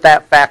students that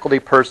that faculty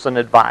person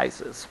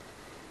advises.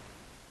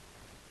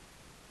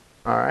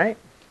 All right?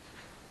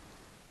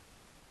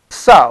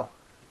 So,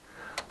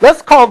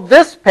 let's call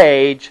this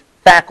page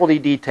Faculty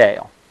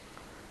Detail.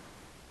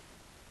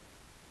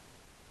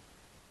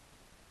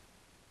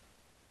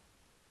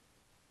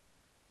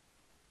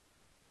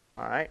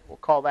 All right, we'll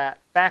call that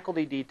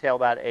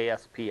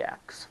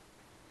FacultyDetail.aspx.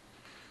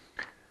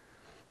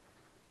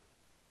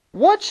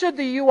 What should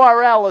the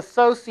URL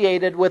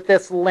associated with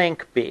this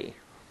link be?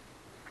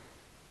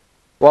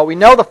 Well, we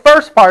know the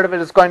first part of it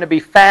is going to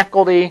be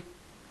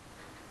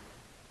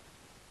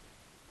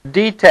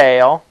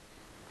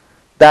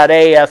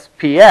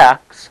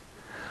FacultyDetail.aspx.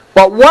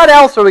 But what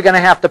else are we going to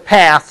have to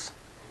pass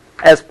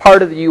as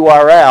part of the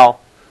URL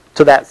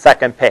to that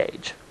second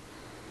page?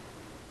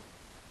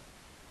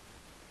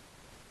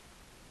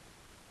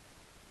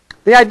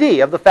 The ID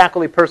of the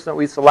faculty person that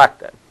we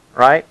selected,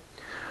 right?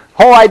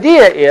 Whole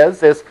idea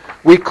is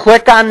we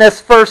click on this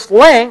first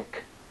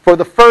link for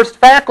the first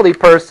faculty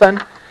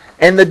person,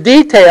 and the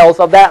details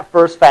of that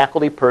first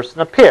faculty person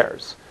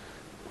appears.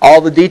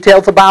 All the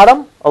details about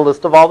them, a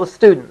list of all the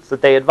students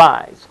that they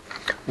advise.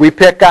 We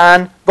pick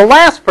on the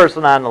last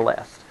person on the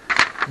list.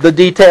 The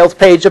details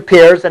page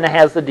appears, and it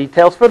has the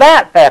details for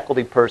that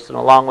faculty person,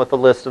 along with a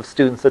list of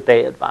students that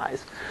they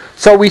advise.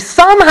 So we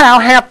somehow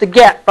have to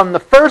get from the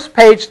first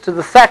page to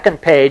the second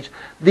page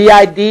the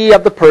ID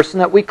of the person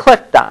that we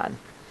clicked on.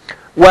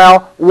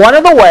 Well, one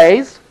of the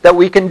ways that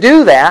we can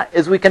do that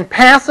is we can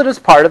pass it as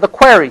part of the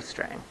query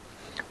string.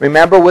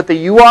 Remember, with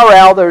the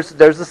URL,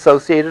 there's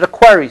associated a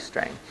query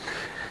string.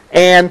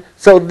 And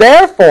so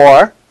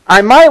therefore,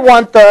 I might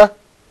want the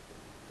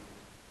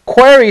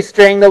query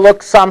string to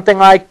look something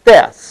like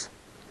this.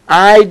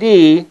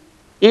 ID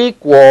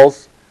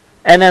equals,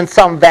 and then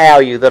some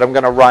value that I'm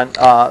going to run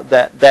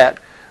that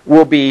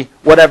will be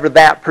whatever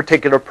that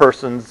particular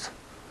person's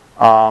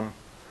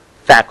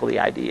faculty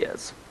ID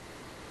is.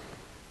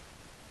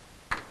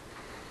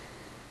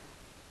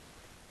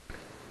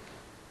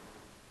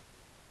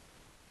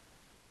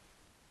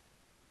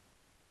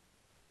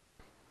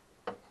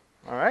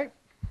 All right.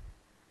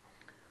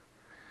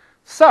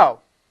 So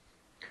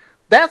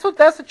that's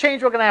the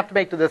change we're going to have to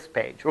make to this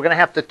page. We're going to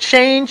have to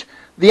change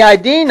the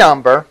ID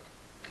number.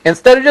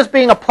 Instead of just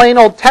being a plain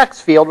old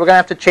text field, we're going to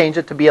have to change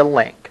it to be a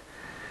link.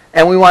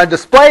 And we want to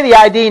display the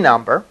ID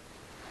number.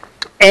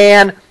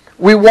 And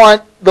we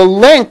want the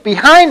link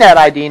behind that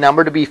ID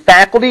number to be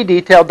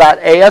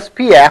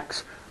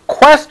facultydetail.aspx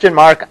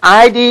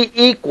ID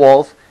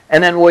equals,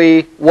 and then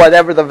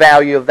whatever the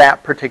value of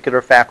that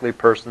particular faculty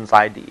person's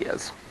ID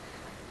is.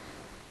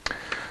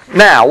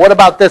 Now, what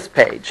about this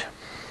page?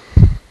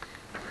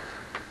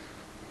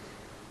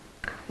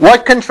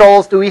 What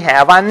controls do we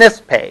have on this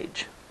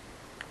page?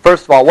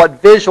 First of all,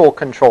 what visual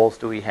controls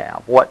do we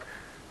have? What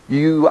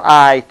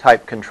UI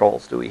type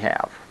controls do we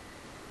have?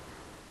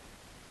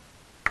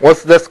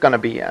 What's this going to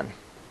be in?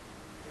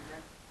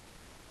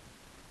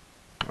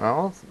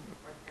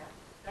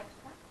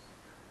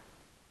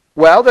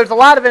 Well, there's a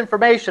lot of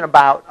information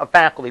about a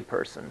faculty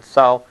person.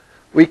 So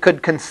we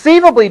could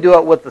conceivably do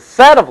it with a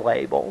set of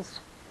labels.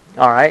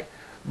 All right.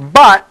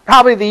 But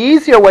probably the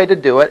easier way to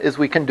do it is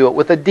we can do it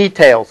with a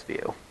details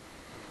view.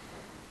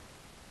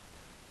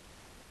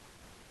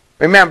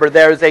 Remember,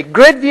 there's a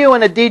grid view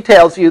and a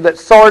details view that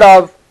sort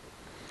of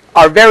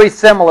are very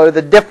similar.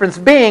 The difference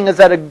being is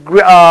that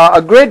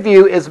a grid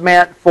view is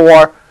meant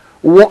for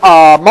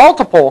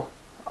multiple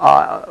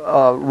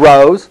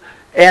rows,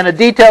 and a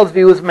details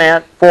view is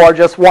meant for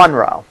just one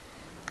row.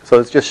 So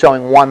it's just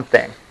showing one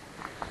thing.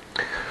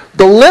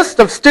 The list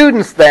of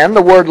students then,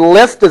 the word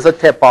list is a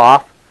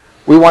tip-off.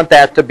 We want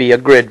that to be a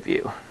grid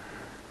view.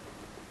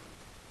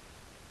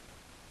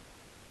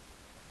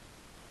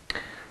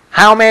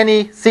 How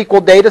many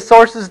SQL data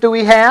sources do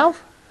we have?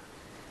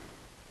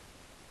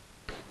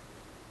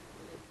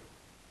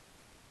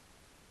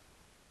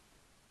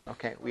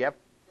 Okay, we have.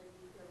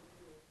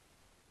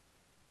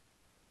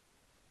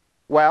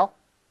 Well,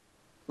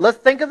 let's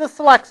think of the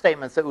select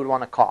statements that we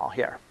want to call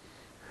here.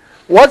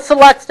 What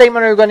select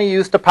statement are we going to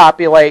use to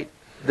populate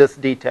this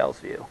details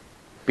view?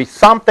 Be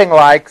something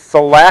like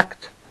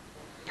select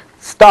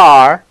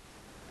star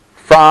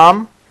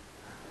from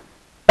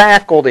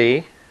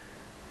faculty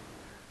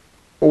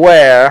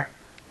where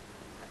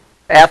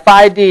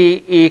FID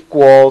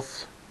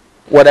equals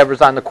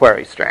whatever's on the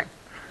query string.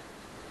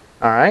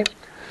 All right.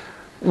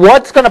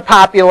 What's going to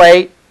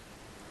populate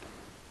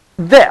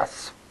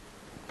this?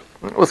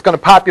 What's going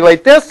to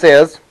populate this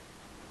is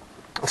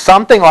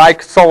something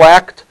like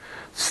select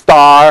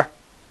star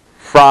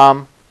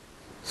from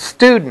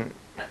student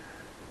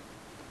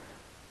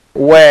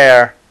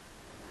where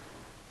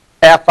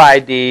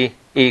FID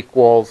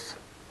equals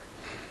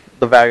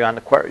the value on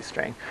the query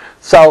string.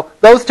 So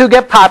those two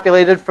get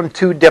populated from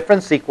two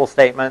different SQL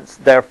statements.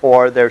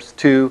 Therefore, there's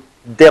two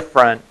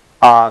different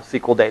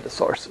SQL data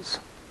sources.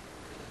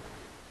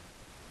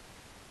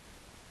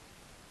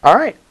 All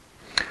right.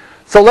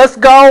 So let's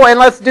go and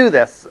let's do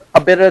this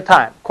a bit at a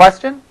time.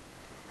 Question?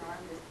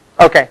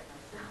 Okay.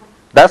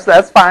 That's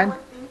fine. I was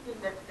thinking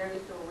that there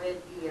is already,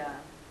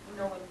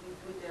 when we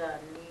do the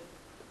link,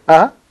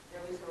 Uh-huh.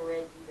 there is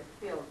already the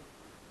field.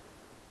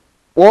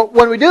 Well,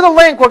 when we do the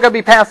link, we're going to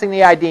be passing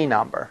the ID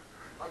number.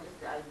 Or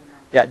just the ID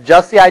number. Yeah,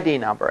 just the ID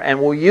number. And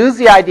we'll use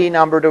the ID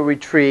number to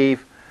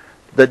retrieve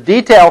the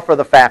detail for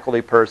the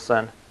faculty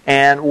person,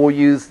 and we'll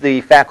use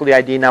the faculty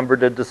ID number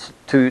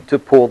to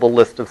pull the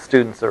list of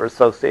students that are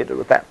associated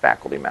with that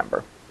faculty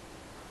member.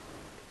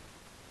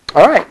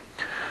 All right.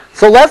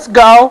 So let's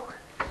go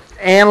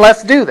and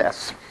let's do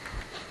this.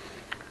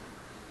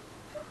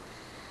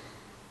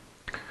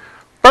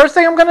 First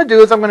thing I'm going to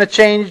do is I'm going to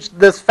change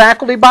this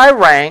faculty by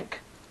rank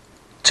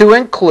to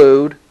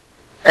include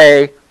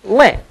a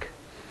link.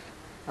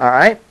 All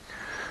right.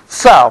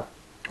 So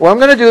what I'm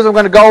going to do is I'm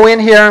going to go in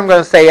here. I'm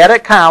going to say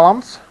edit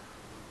columns.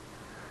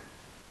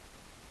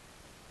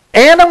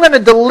 And I'm going to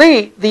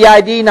delete the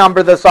ID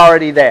number that's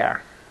already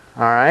there.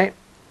 All right.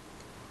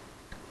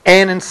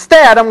 And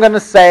instead, I'm going to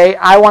say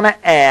I want to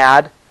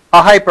add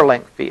a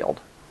hyperlink field.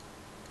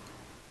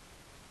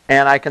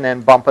 And I can then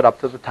bump it up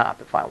to the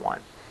top if I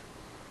want.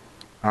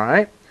 All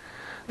right.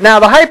 Now,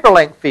 the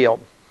hyperlink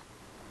field.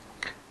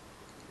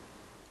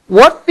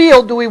 What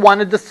field do we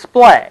want to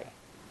display?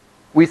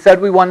 We said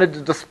we wanted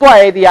to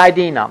display the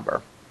ID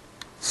number.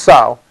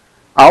 So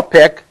I'll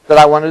pick that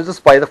I want to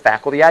display the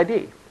faculty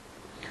ID.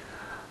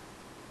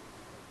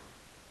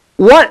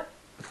 What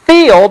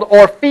field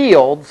or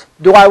fields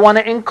do I want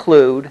to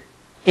include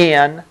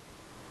in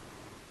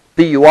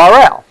the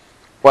URL?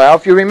 Well,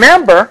 if you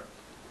remember,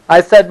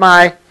 I said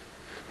my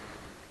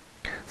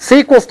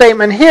SQL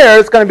statement here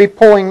is going to be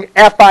pulling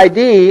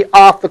FID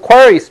off the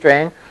query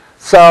string.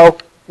 So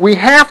we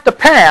have to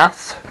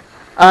pass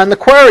on the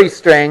query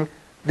string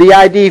the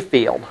ID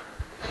field.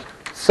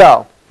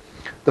 So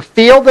the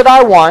field that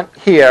I want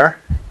here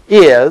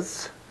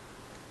is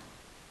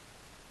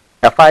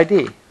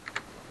FID.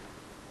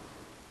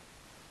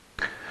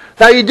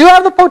 Now you do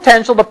have the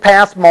potential to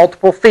pass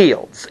multiple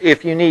fields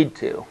if you need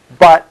to.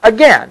 But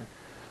again,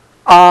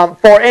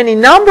 for any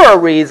number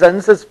of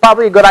reasons, it's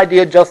probably a good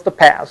idea just to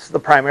pass the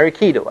primary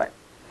key to it.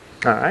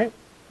 All right.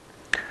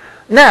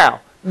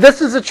 Now,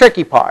 this is the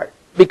tricky part,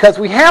 because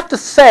we have to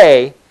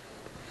say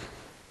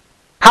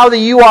how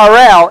the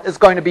URL is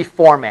going to be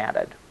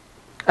formatted.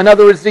 In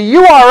other words, the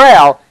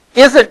URL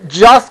isn't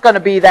just going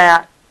to be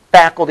that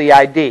faculty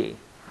ID,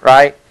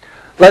 right?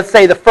 Let's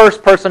say the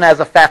first person has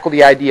a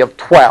faculty ID of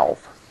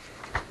 12.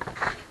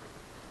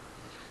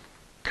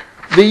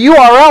 The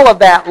URL of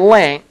that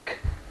link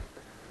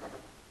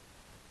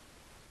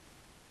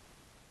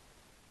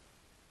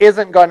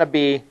isn't going to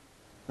be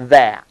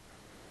that.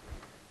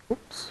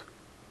 Oops.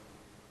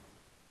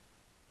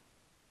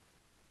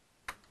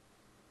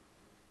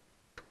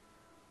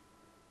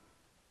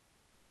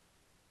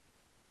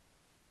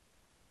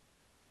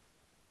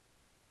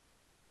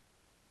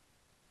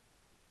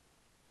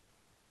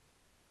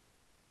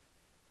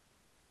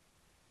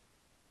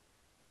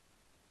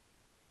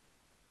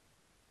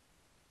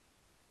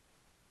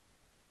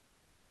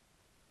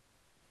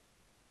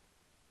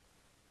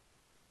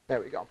 There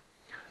we go.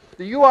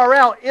 The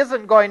URL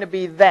isn't going to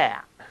be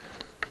that.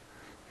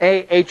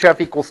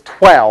 href equals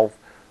 12,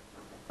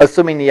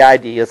 assuming the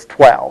ID is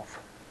 12.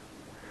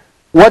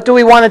 What do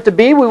we want it to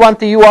be? We want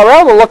the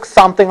URL to look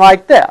something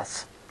like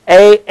this.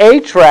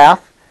 href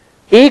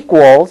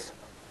equals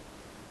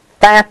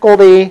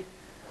faculty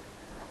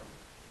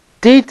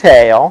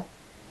detail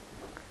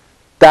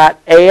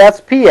dot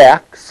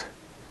ASPX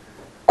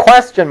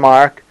question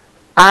mark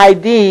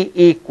ID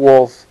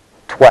equals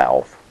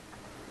 12.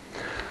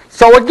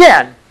 So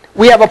again,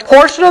 we have a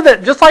portion of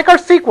it, just like our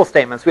SQL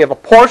statements, we have a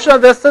portion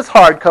of this that's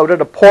hard-coded,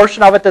 a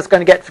portion of it that's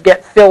going to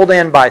get filled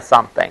in by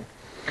something.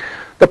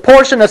 The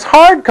portion that's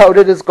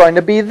hard-coded is going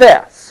to be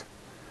this.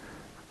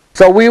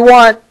 So we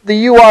want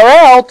the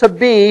URL to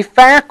be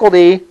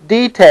faculty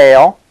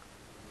detail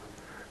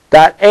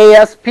dot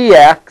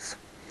ASPX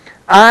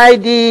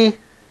ID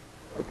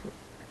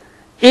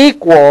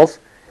equals,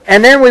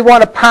 and then we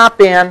want to pop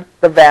in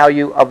the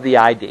value of the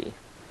ID.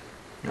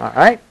 All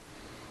right?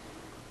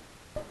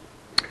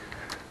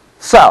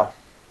 So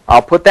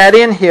I'll put that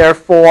in here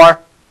for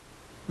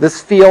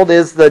this field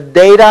is the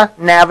data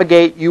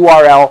navigate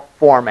URL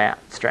format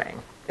string.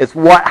 It's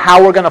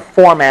how we're going to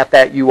format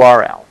that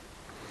URL.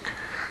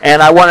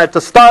 And I want it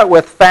to start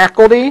with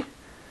faculty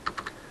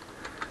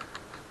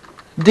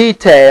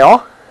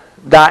detail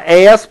dot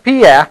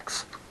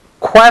ASPX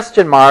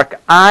question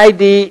mark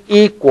ID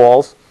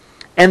equals,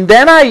 and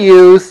then I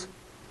use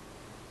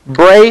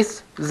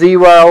brace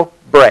 0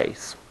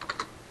 brace.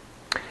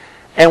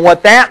 And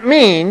what that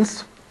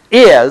means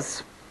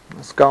is,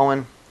 let's go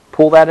and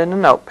pull that in the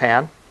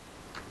notepad.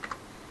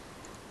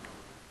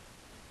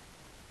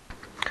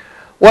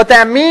 What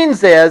that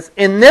means is,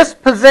 in this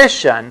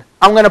position,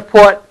 I'm going to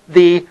put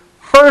the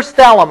first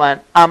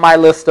element on my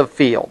list of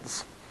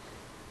fields.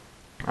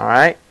 All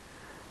right?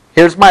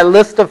 Here's my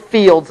list of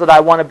fields that I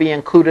want to be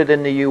included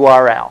in the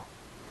URL.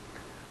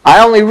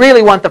 I only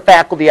really want the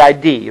faculty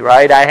ID,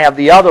 right? I have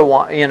the other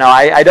one,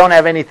 I don't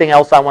have anything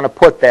else I want to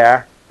put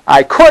there.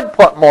 I could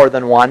put more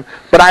than one,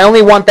 but I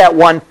only want that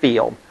one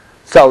field.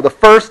 So the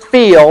first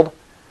field,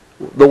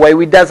 the way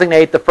we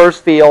designate the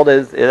first field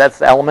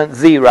that's element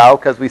 0,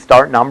 because we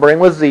start numbering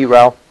with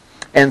 0.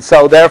 And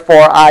so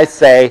therefore I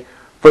say,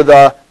 for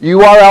the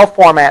URL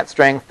format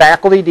string,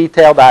 faculty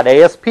detail dot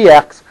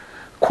ASPX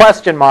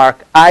question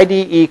mark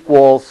ID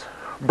equals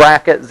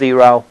bracket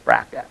 0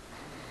 bracket.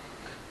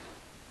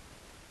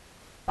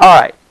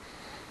 All right.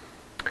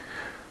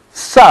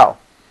 So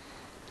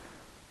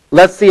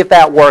let's see if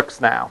that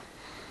works now.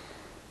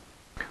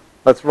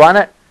 Let's run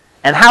it.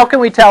 And how can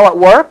we tell it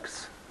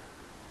works?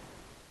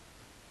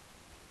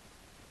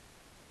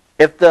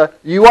 If the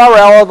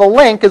URL of the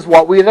link is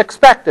what we'd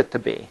expect it to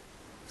be.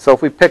 So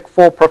if we pick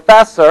full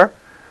professor,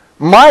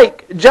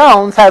 Mike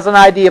Jones has an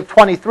ID of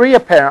 23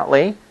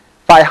 apparently.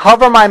 If I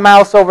hover my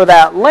mouse over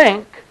that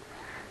link,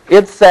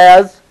 it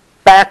says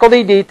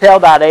faculty detail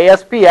dot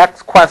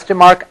ASPX question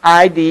mark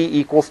ID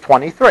equals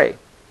 23.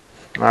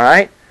 All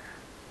right?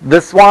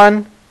 This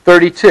one,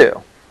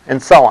 32,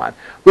 and so on.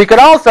 We could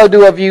also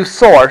do a view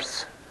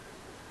source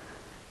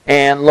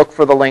and look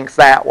for the links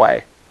that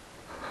way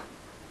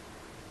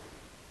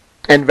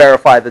and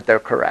verify that they're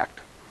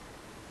correct.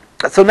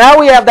 So now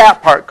we have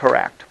that part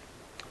correct.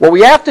 What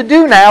we have to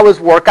do now is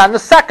work on the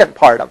second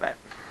part of it.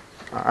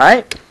 All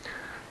right?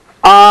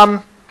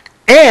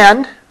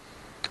 And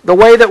the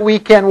way that we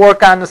can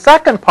work on the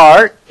second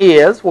part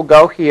is, we'll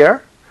go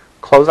here,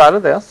 close out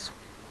of this.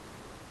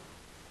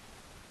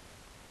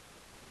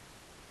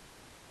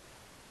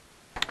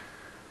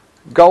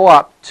 go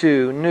up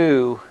to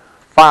New,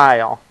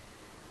 File.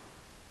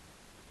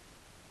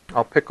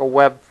 I'll pick a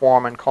web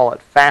form and call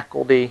it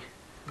Faculty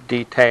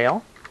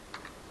Detail.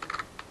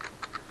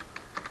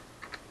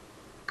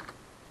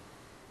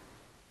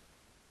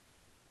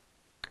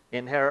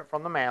 Inherit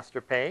from the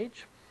master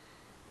page.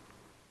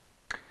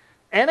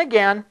 And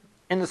again,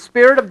 in the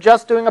spirit of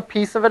just doing a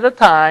piece of it at a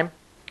time,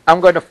 I'm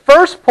going to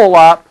first pull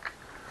up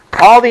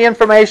all the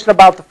information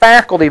about the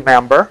faculty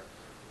member.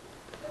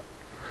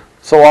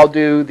 So I'll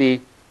do the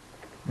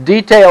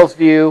details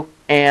view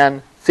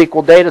and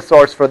SQL data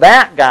source for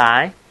that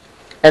guy.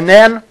 And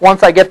then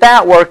once I get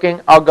that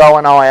working, I'll go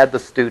and I'll add the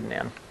student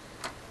in.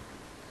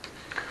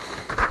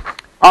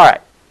 All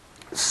right,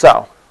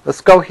 so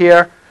let's go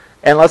here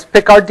and let's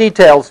pick our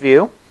details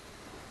view.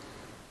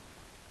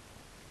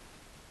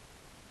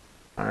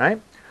 All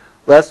right,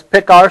 let's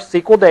pick our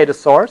SQL data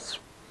source.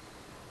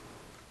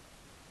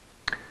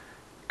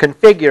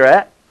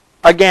 Configure it.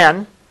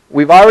 Again,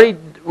 we've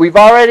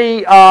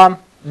already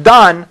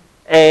done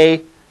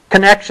a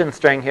connection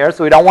string here,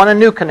 so we don't want a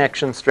new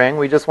connection string.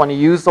 We just want to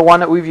use the one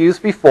that we've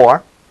used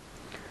before.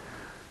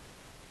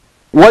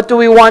 What do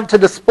we want to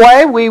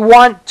display? We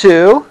want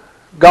to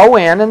go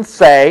in and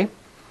say,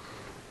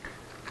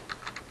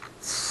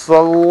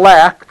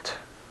 select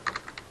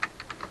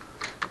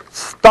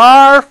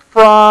star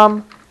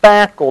from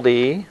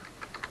faculty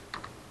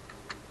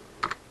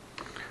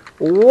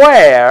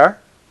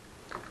where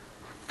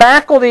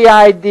faculty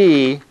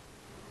ID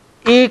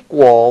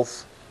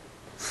equals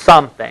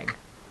something,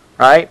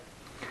 right?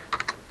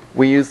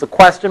 We use the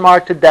question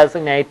mark to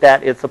designate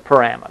that it's a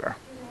parameter.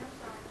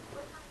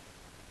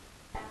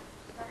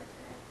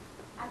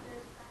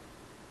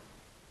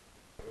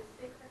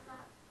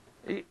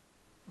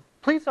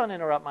 Please don't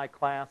interrupt my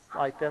class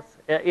like this.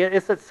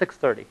 It's at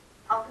 6:30.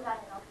 Oh, because I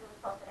didn't know if you were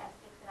supposed to ask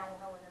 6 and I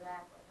didn't know whether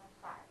that was. I'm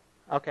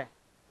sorry. Okay.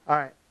 All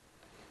right.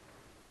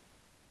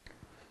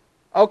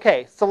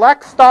 Okay.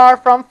 Select star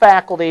from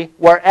faculty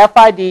where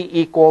FID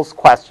equals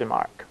question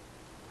mark.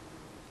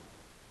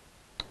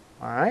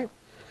 All right.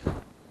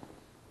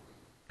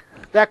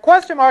 That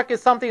question mark is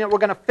something that we're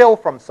going to fill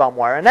from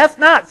somewhere. And that's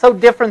not so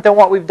different than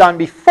what we've done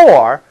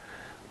before.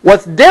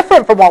 What's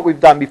different from what we've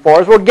done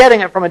before is we're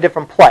getting it from a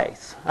different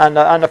place. On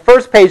the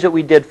first page that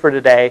we did for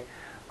today,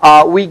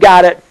 we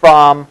got it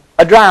from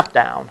a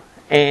dropdown.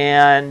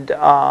 And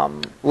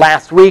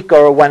last week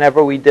or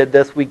whenever we did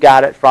this, we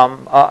got it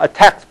from a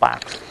text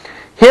box.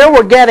 Here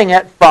we're getting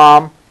it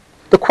from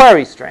the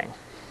query string.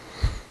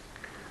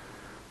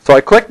 So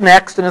I click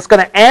Next, and it's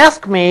going to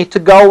ask me to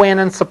go in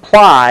and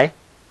supply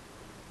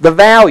the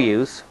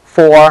values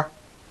for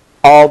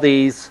all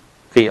these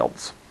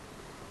fields.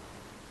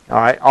 All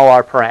right, all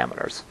our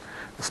parameters.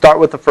 We'll start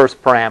with the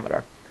first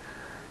parameter.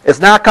 It's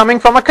not coming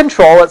from a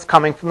control, it's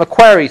coming from the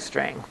query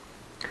string.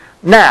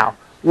 Now,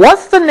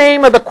 what's the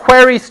name of the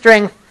query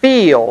string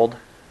field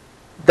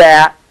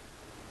that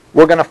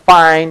we're going to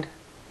find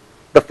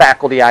the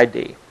faculty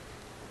ID?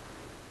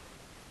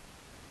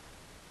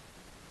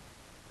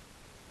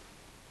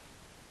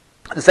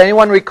 Does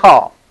anyone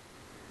recall?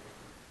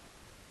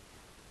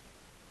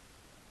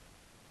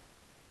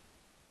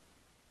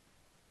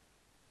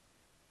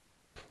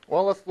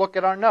 Well, let's look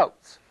at our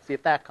notes, see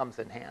if that comes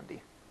in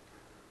handy.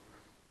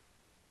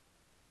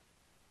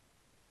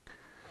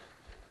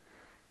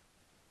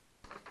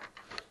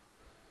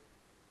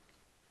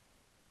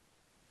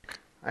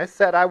 I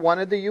said I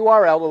wanted the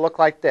URL to look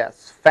like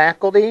this.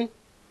 Faculty,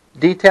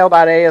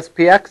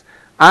 detail.aspx,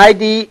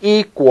 ID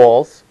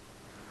equals.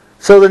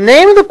 So the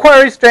name of the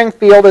query string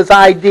field is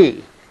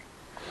ID.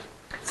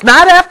 It's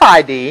not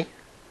FID,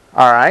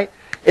 all right?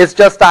 It's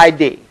just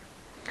ID.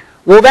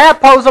 Will that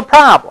pose a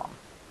problem?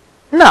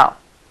 No.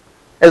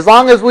 As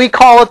long as we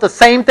call it the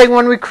same thing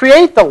when we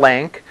create the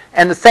link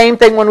and the same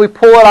thing when we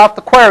pull it off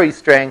the query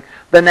string,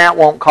 then that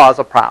won't cause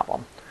a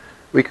problem.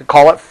 We could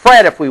call it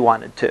Fred if we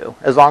wanted to,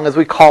 as long as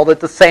we called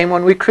it the same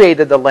when we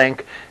created the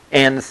link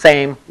and the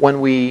same when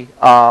we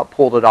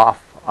pulled it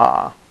off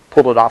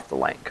the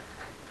link.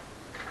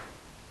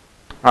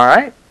 All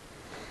right.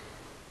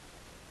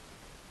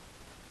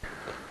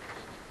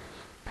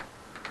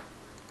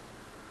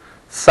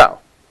 So,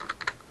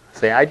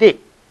 say ID.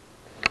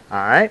 All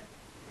right.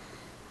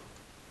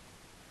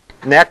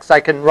 Next, I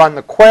can run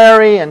the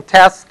query and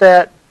test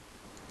it.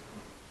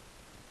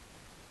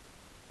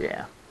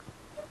 Yeah.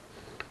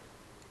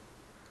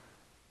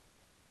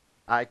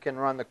 I can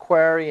run the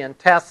query and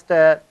test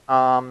it.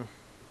 There's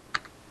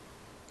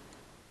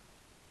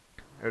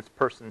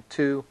person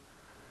 2.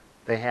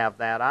 They have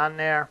that on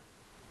there.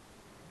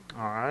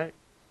 All right.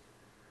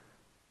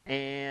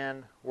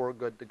 And we're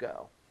good to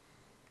go.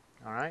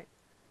 All right.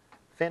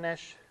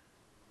 Finish.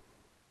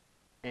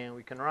 And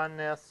we can run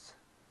this.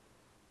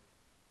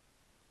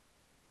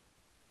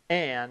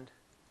 And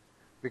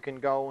we can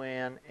go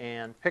in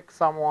and pick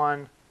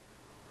someone,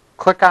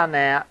 click on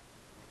that,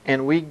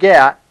 and we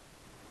get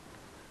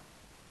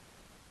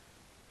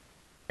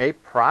a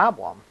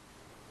problem.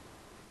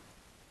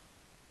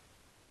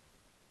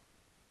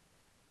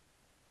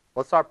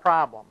 What's our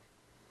problem?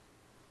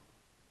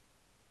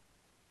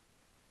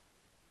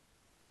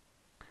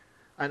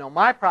 I know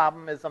my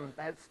problem is I'm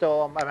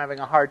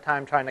having a hard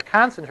time trying to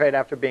concentrate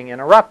after being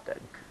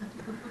interrupted.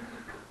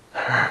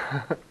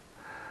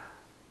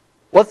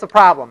 What's the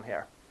problem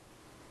here?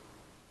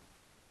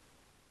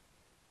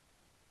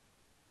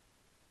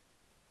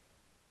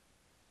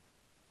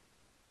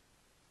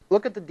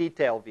 Look at the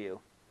detail view.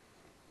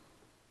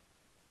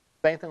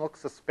 Does anything look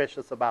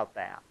suspicious about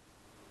that?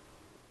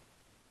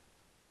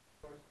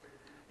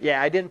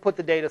 Yeah, I didn't put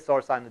the data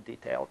source on the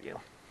detail view.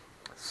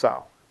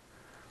 So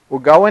we'll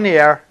go in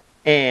here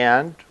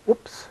and,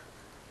 whoops,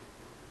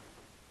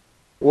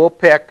 we'll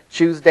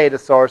choose data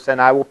source, and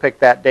I will pick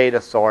that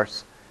data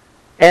source.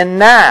 And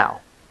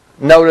now,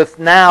 notice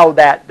now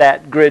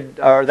that grid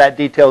or that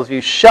details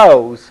view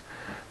shows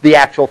the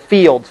actual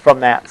fields from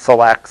that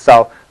select.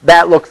 So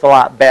that looks a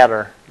lot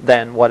better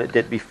than what it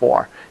did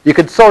before. You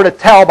could sort of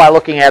tell by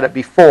looking at it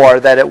before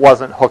that it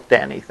wasn't hooked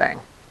to anything.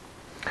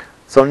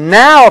 So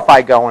now if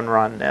I go and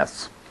run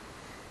this,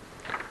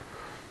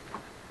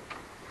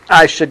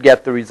 I should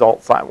get the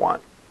results I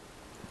want.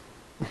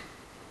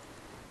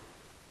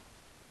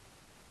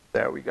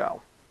 There we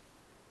go.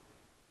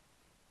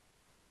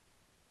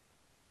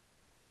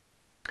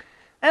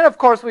 And of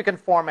course we can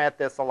format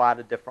this a lot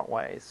of different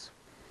ways.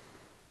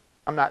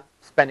 I'm not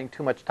spending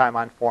too much time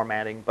on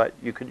formatting, but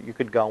you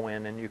could go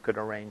in and you could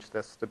arrange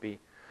this to be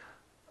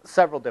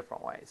several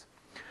different ways.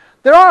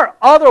 There are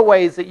other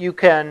ways that you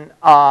can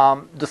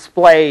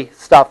display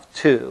stuff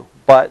too,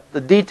 but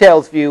the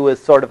details view is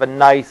sort of a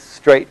nice,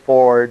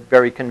 straightforward,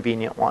 very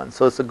convenient one.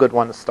 So it's a good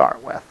one to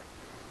start with.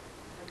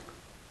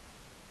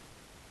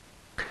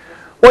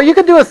 Well, you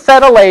could do a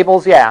set of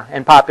labels, yeah,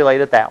 and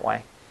populate it that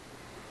way.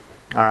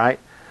 All right.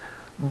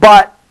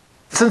 But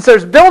since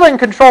there's built-in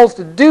controls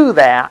to do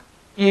that,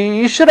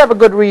 you should have a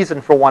good reason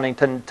for wanting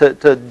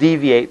to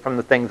deviate from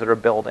the things that are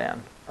built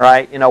in.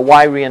 Right? You know,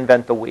 why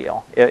reinvent the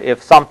wheel?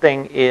 If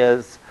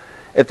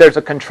there's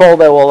a control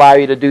that will allow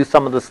you to do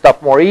some of the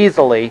stuff more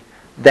easily,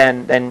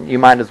 then you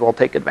might as well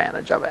take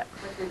advantage of it.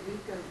 But the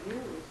detail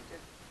view is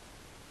just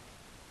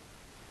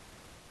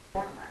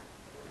format.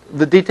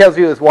 The details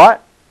view is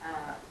what?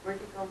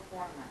 Vertical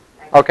format.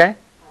 Like Okay.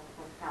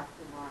 From top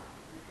to bottom.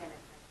 You can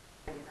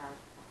set it out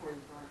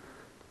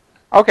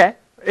horizontally. Okay.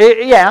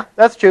 Yeah,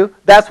 that's true.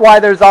 That's why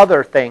there's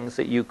other things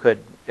that you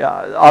could,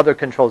 other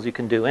controls you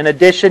can do. In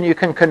addition, you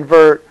can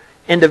convert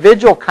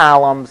individual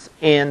columns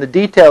in the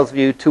details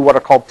view to what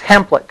are called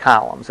template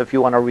columns if you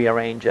want to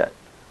rearrange it.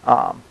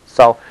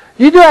 So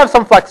you do have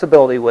some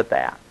flexibility with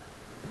that.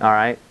 All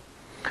right.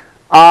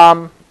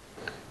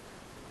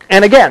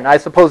 And again, I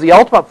suppose the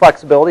ultimate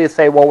flexibility is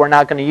say, well, we're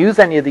not going to use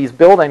any of these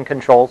built-in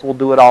controls. We'll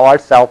do it all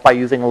ourselves by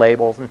using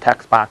labels and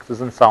text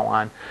boxes and so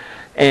on.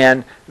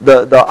 And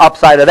the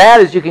upside of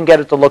that is you can get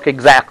it to look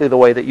exactly the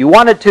way that you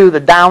want it to. The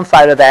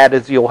downside of that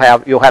is you'll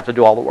have to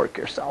do all the work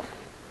yourself.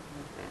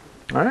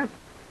 All right.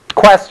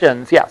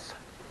 Questions? Yes.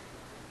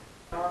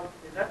 Is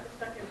that the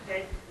second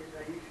page?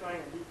 Are you showing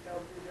a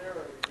detail view there,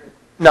 or is it?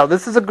 No,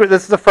 this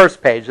is the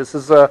first page. This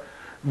is a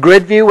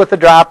grid view with a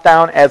drop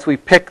down. As we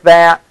pick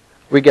that,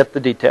 we get the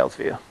details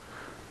view.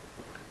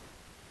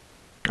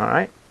 All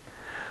right.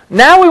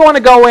 Now we want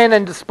to go in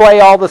and display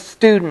all the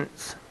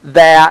students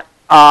that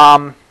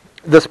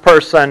this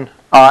person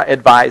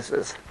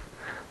advises.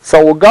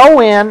 So we'll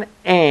go in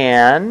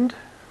and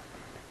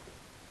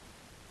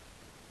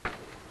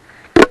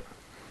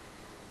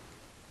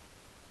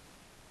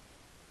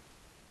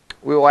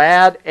we will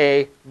add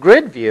a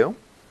grid view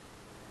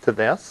to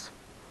this.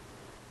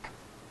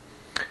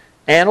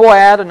 And we'll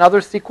add another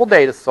SQL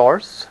data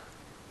source.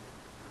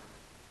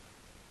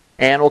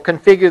 And we'll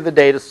configure the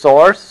data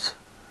source.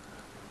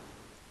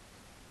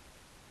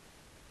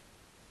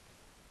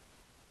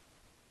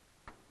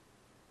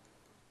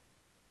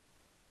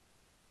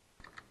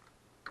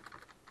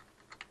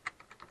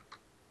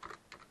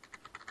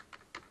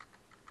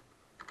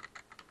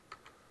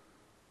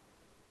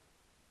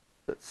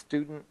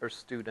 Student or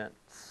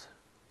students?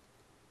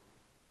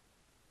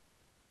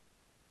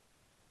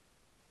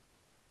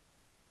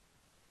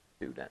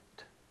 Student.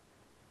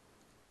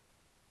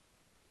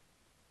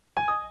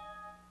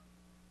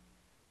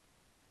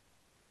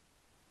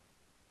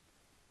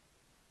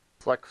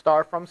 Select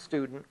star from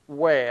student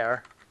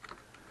where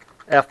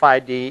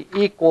FID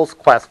equals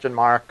question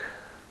mark.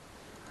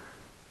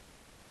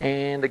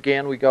 And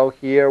again, we go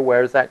here.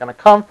 Where is that going to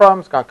come from?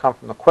 It's going to come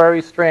from the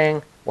query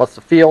string. What's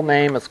the field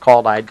name? It's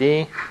called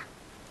ID.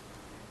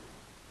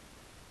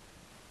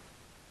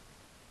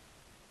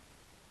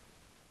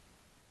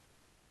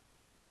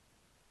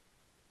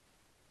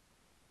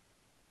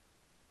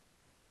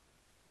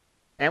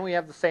 And we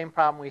have the same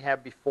problem we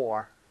had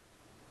before.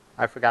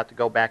 I forgot to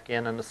go back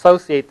in and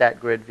associate that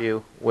grid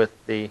view with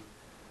the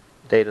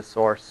data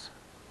source.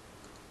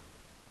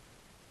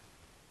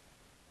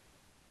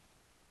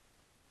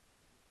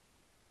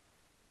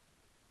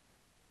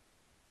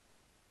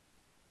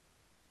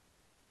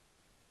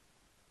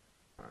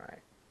 All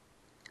right.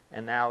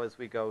 And now as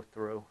we go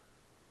through,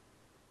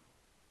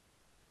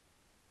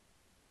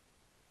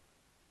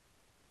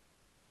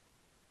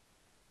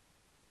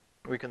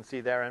 we can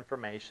see their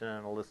information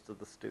and a list of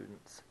the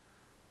students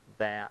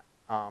that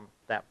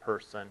that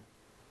person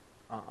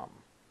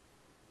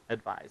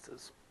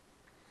advises.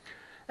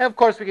 And of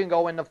course, we can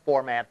go in to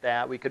format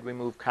that. We could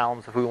remove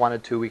columns if we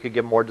wanted to. We could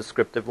give more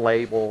descriptive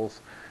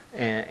labels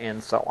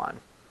and so on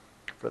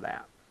for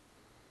that.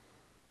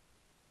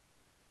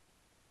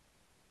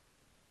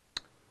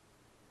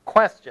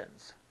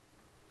 Questions?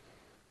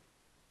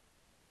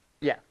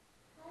 Yeah.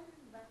 Going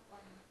back on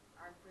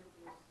our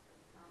previous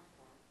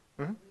example,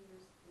 Mm-hmm. we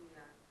used the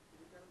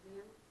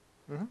DetailView.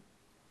 Mm-hmm.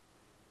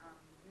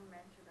 You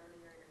mentioned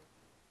earlier that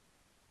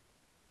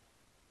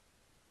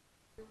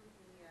do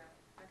the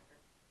vector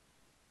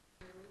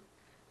query,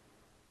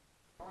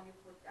 only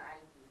put the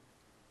ID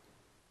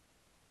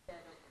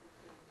instead of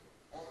putting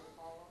all the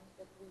columns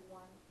that we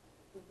want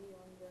to be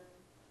on the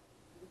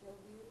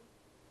DetailView.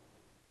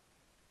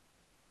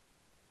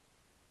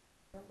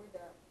 Remember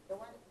the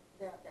one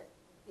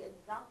the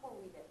example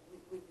we did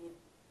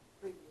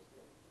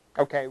previously.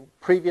 Okay,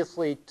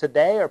 previously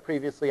today or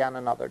previously on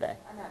another day?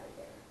 Another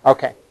day.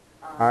 Okay,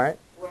 all right.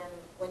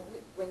 When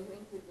you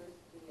introduced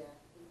the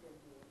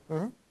DetailView,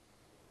 Mm-hmm. do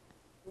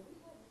we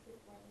have a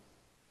sequence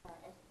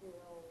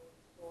SQL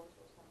source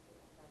or something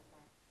like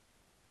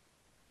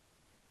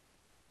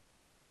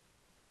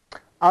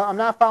that? I'm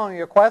not following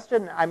your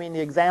question. I mean,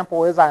 the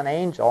example is on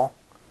Angel.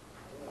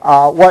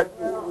 What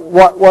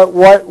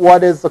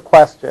is the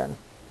question?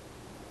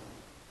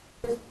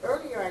 Because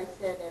earlier I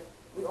said that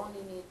we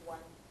only need one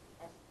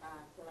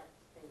select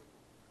statement,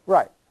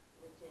 Right.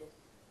 which is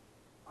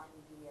on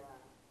the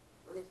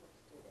list of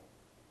students.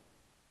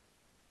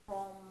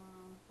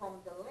 From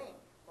the link,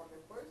 from the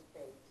first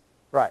page,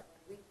 Right.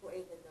 we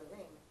created the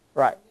link.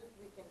 Right.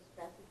 We can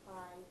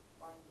specify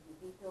on the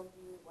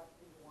DetailView what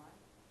we want,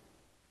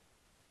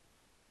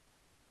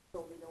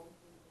 so we don't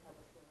need to have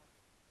a select.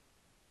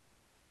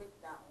 Click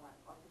that one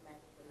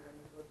automatically when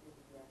you go to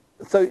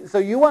the So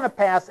you want to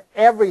pass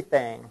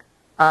everything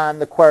on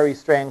the query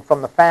string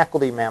from the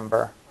faculty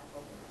member.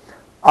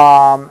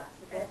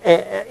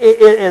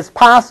 It is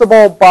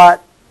possible,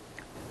 but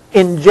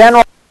in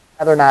general, I'd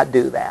rather not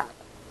do that.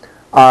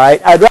 All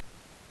right, I'd rather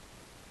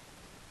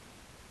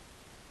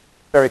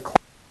very close.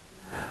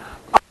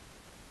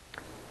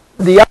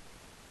 The other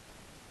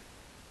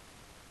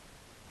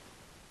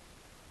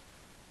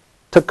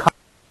to come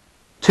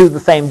to the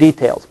same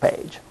details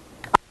page.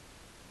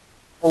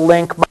 I'll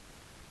link my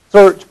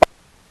search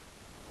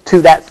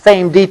to that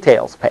same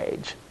details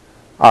page.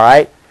 All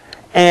right,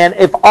 and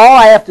if all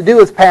I have to do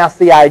is pass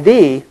the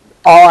ID,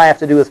 all I have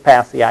to do is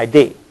pass the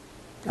ID.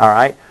 All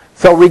right,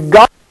 so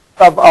regardless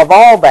of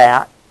all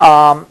that,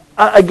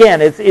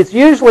 again, it's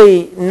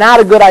usually not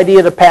a good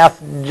idea to pass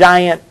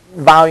giant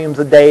volumes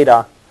of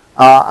data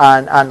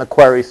on the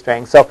query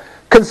string. So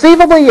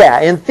conceivably,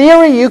 yeah, in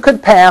theory, you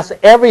could pass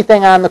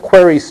everything on the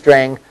query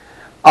string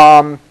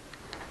from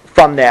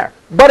there.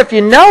 But if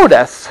you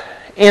notice,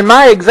 in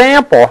my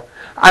example,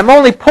 I'm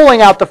only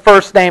pulling out the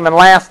first name and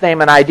last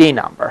name and ID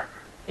number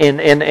in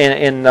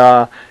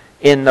the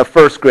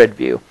first grid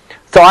view.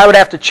 So I would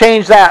have to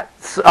change that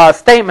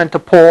statement to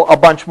pull a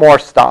bunch more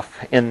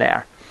stuff in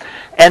there.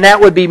 And that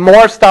would be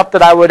more stuff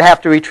that I would have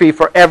to retrieve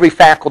for every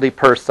faculty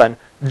person,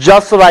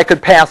 just so that I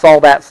could pass all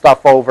that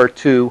stuff over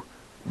to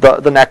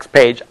the next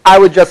page. I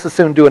would just as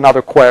soon do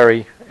another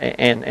query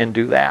and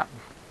do that.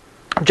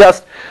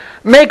 Just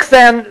makes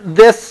then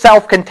this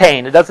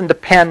self-contained. It doesn't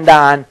depend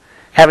on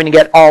having to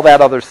get all that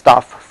other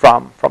stuff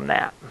from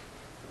that.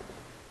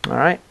 All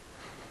right.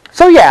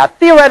 So yeah,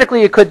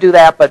 theoretically you could do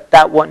that, but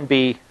that wouldn't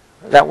be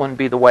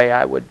the way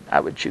I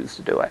would choose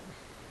to do it.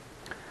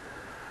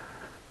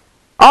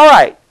 All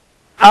right.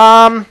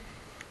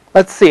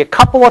 Let's see, a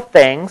couple of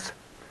things.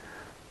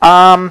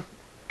 Number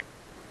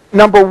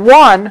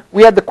one,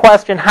 we had the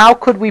question, how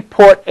could we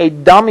put a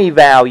dummy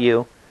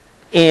value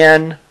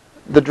in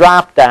the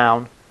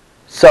drop-down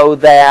so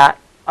that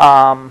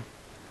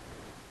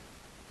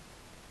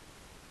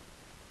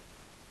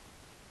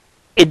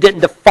it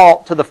didn't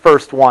default to the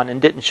first one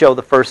and didn't show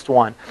the first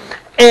one.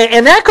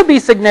 And that could be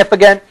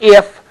significant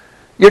if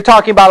you're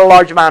talking about a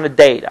large amount of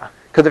data.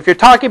 Because if you're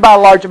talking about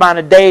a large amount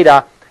of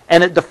data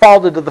and it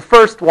defaulted to the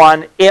first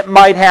one, it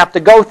might have to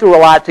go through a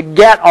lot to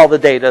get all the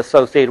data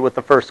associated with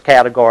the first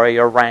category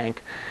or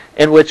rank,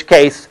 in which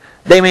case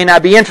they may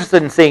not be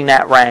interested in seeing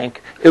that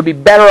rank. It would be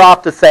better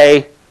off to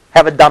say,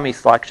 have a dummy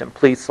selection.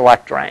 Please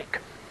select rank.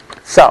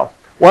 So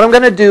what I'm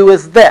going to do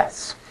is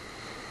this.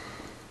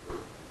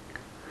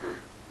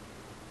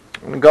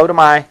 I'm going to go to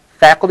my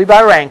faculty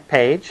by rank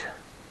page.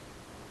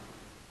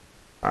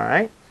 All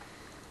right.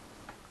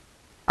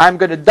 I'm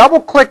going to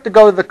double click to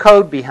go to the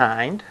code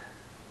behind.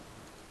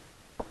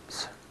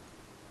 Oops.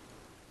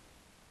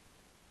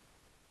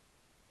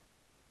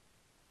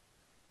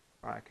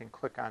 Or I can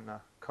click on the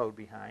code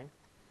behind.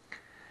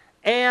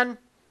 And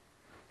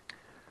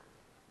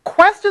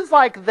questions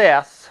like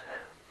this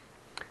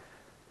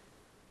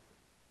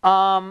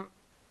have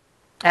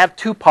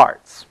two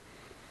parts.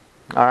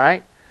 All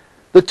right.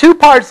 The two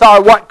parts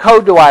are, what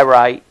code do I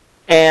write?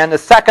 And the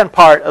second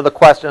part of the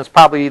question is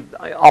probably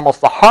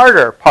almost the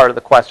harder part of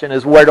the question,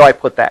 is where do I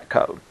put that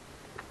code?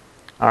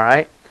 All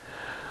right.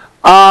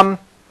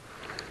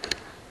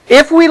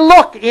 if we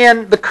look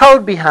in the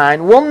code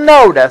behind, we'll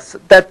notice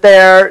that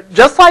there,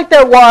 just like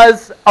there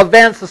was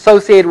events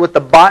associated with the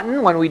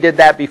button when we did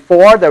that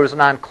before, there was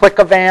an on-click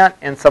event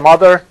and some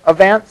other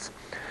events,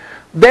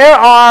 there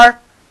are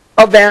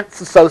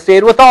events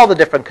associated with all the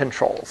different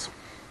controls.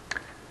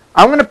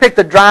 I'm going to pick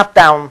the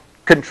drop-down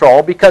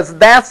control because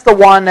that's the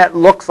one that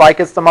looks like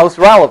it's the most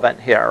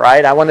relevant here,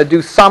 right? I want to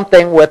do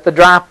something with the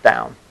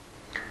drop-down.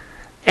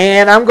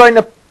 And I'm going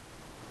to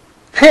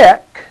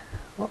pick,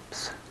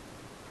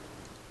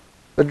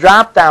 the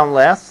drop-down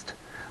list.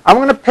 I'm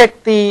going to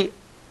pick the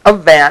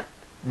event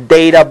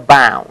data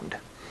bound.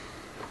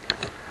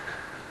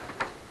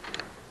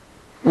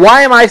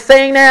 Why am I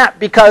saying that?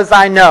 Because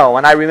I know,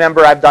 and I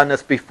remember I've done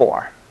this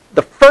before.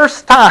 The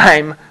first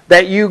time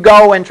that you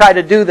go and try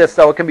to do this,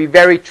 though, it can be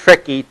very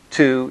tricky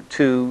to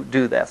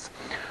do this.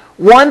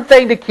 One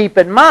thing to keep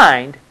in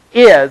mind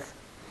is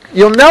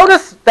you'll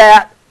notice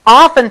that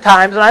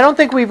oftentimes, and I don't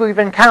think we've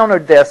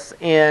encountered this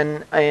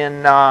in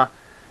other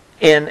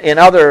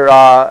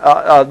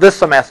this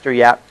semester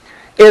yet,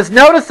 is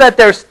notice that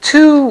there's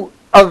two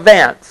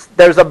events.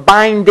 There's a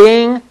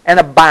binding and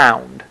a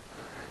bound.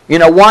 You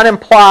know, one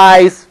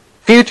implies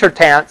future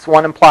tense,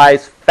 one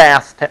implies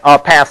past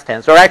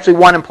tense, or actually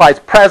one implies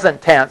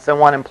present tense and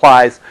one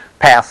implies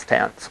past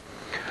tense.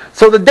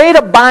 So the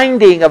data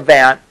binding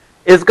event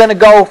is going to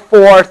go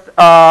forth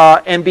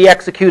and be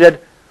executed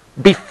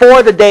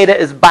before the data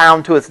is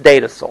bound to its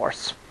data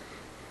source.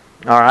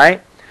 All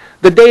right?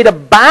 The data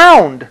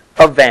bound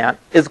event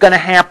is going to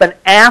happen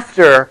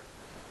after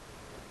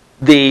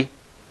the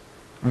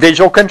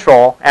visual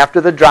control, after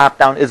the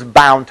dropdown is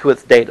bound to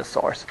its data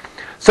source.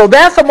 So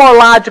that's a more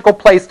logical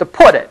place to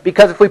put it,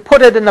 because if we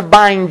put it in the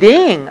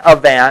binding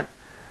event,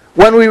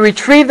 when we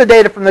retrieve the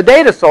data from the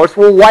data source,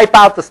 we'll wipe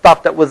out the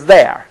stuff that was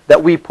there,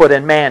 that we put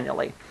in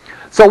manually.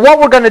 So what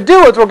we're going to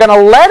do is we're going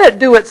to let it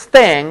do its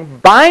thing,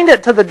 bind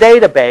it to the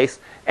database,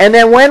 and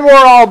then when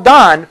we're all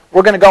done,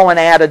 we're going to go and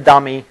add a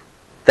dummy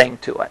thing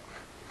to it.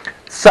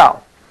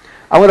 So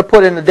I'm going to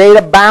put in the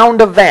data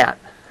bound event,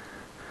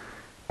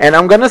 and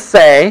I'm going to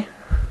say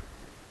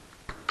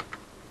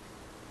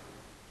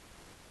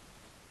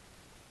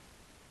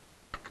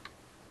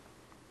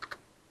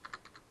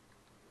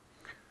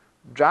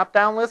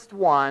drop-down list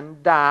 1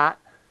 dot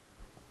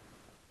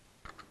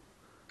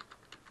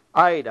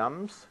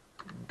items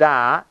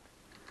dot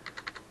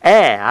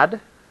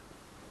add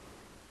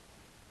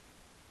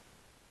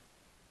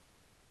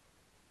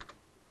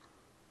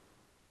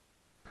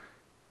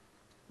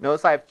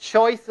notice I have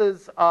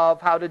choices of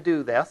how to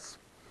do this.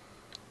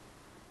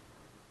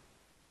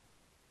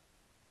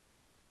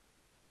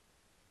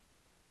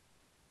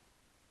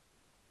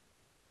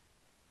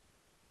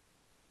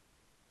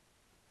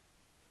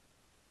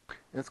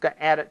 And it's going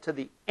to add it to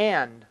the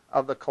end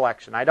of the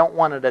collection. I don't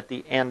want it at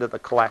the end of the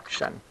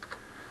collection.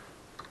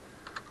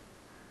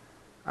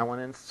 I want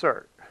to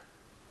insert.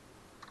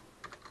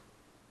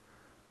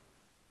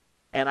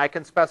 And I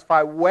can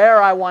specify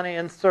where I want to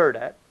insert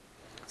it.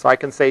 So I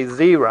can say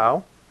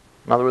 0.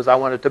 In other words, I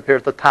want it to appear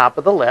at the top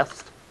of the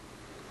list.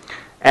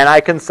 And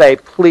I can say,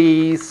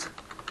 please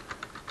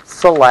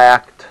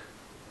select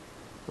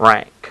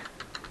rank.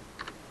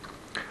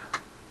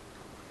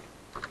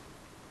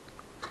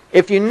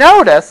 If you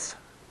notice,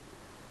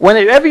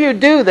 whenever you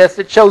do this,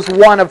 it shows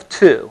 1 of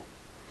 2.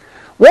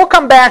 We'll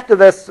come back to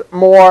this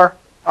more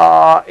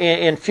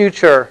in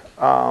future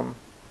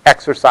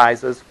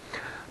exercises.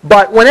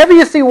 But whenever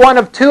you see 1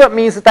 of 2, it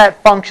means that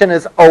that function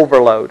is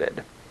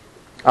overloaded.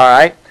 All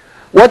right.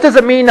 What does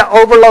it mean to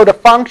overload a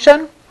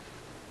function?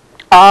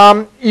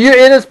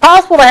 It is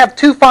possible to have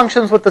 2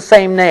 functions with the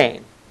same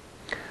name,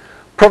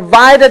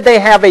 provided they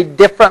have a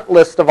different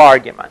list of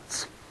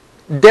arguments.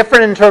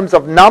 Different in terms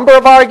of number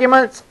of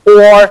arguments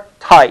or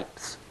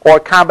types, or a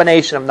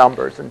combination of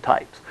numbers and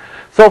types.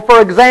 So for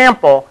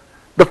example,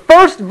 the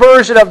first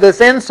version of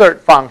this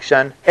insert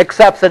function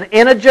accepts an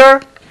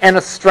integer and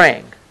a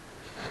string.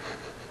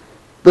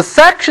 The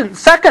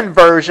second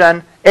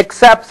version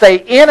accepts an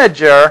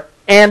integer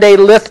and a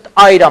list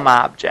item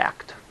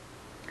object.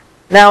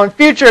 Now in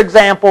future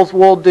examples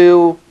we'll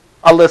do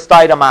a list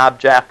item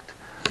object,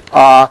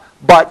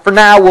 but for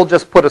now we'll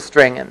just put a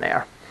string in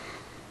there.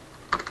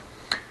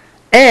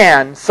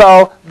 And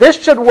so this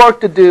should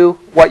work to do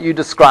what you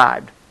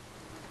described.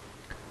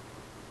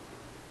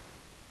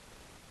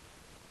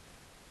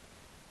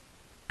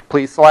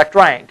 Please select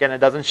rank. And it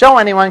doesn't show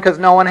anyone because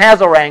no one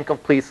has a rank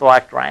of please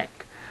select rank.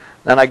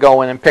 Then I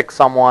go in and pick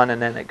someone,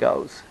 and then it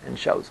goes and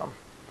shows them.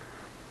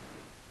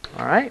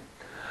 All right.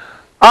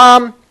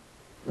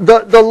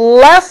 The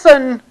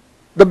lesson,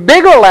 the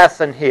bigger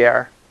lesson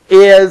here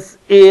is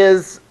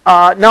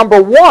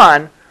number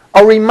 1,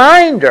 a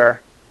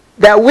reminder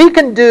that we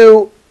can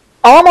do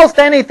almost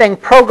anything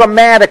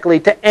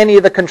programmatically to any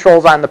of the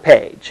controls on the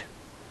page.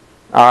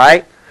 All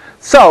right?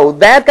 So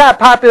that got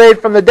populated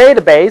from the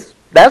database.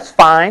 That's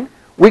fine.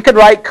 We could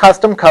write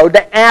custom code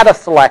to add a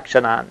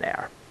selection on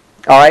there.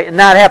 All right? And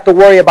not have to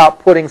worry about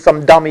putting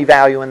some dummy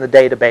value in the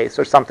database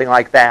or something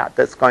like that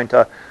that's going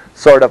to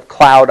sort of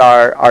cloud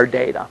our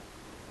data.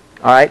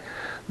 All right?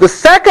 The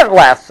second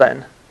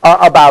lesson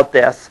about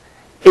this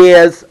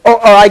is, or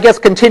I guess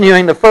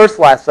continuing the first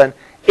lesson,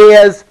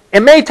 is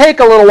it may take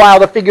a little while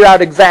to figure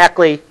out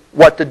exactly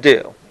what to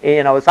do.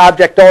 You know, it's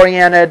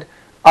object-oriented.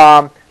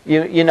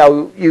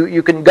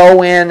 You can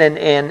go in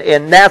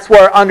and that's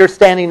where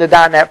understanding the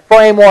 .NET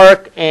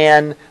framework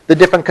and the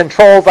different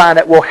controls on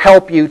it will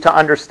help you to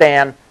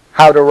understand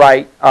how to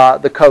write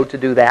the code to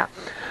do that.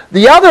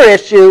 The other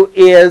issue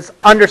is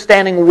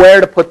understanding where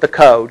to put the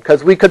code,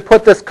 because we could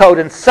put this code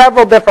in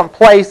several different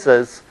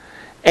places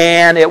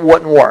and it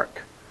wouldn't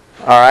work.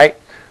 All right.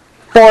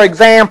 For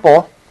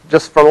example,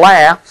 just for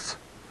laughs,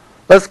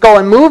 let's go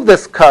and move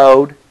this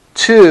code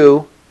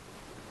to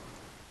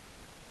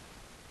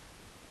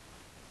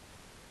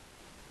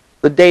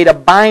the data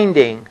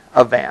binding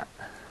event.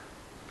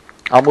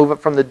 I'll move it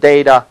from the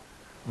data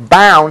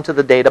bound to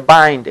the data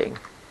binding.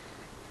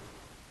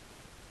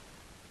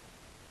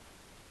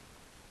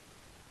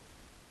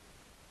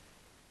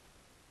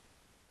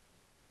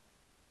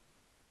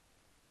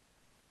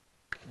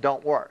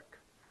 Don't work.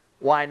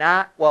 Why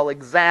not? Well,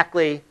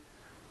 exactly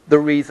the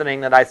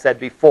reasoning that I said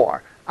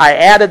before. I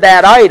added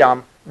that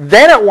item,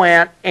 then it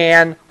went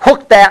and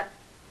hooked that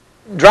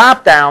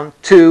dropdown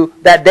to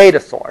that data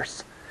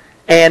source.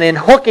 And in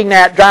hooking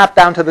that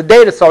dropdown to the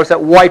data source,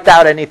 it wiped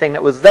out anything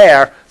that was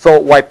there, so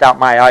it wiped out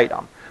my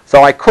item.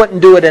 So I couldn't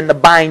do it in the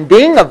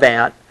binding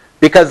event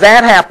because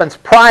that happens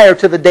prior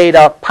to the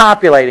data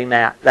populating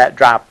that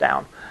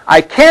dropdown. I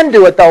can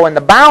do it, though, in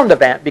the bound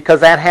event because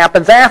that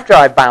happens after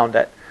I've bound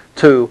it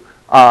to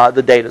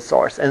the data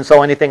source. And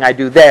so anything I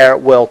do there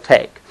will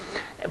take.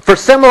 For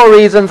similar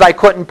reasons, I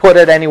couldn't put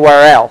it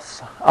anywhere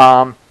else.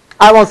 I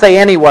won't say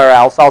anywhere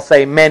else. I'll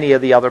say many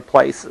of the other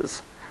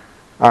places.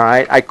 All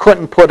right, I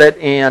couldn't put it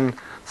in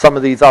some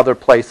of these other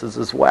places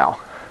as well.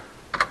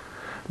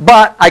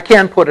 But I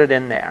can put it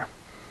in there.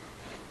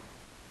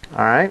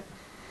 All right.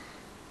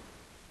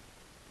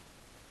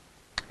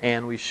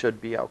 And we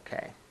should be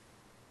okay.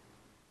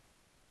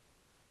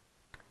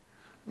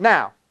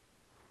 Now,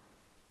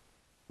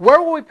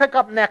 where will we pick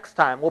up next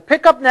time? We'll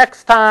pick up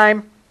next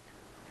time,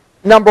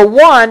 number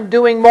one,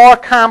 doing more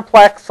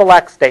complex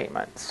select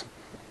statements.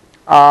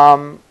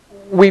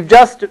 We've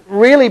just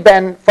really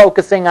been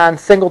focusing on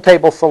single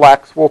table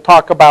selects. We'll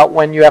talk about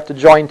when you have to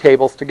join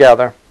tables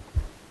together.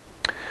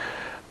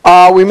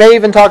 We may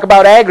even talk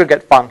about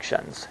aggregate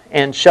functions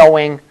and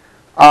showing,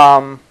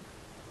 not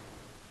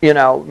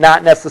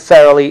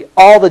necessarily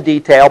all the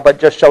detail, but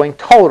just showing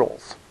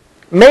totals.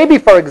 Maybe,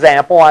 for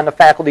example, on the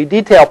faculty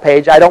detail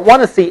page, I don't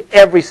want to see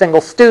every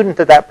single student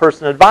that that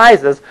person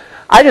advises.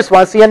 I just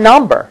want to see a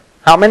number.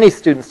 How many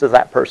students does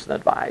that person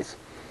advise?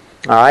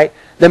 All right.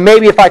 Then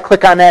maybe if I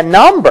click on that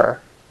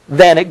number,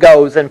 then it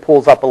goes and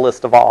pulls up a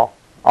list of all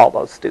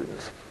those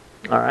students.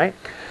 All right.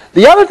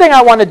 The other thing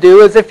I want to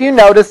do is, if you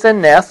notice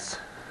in this,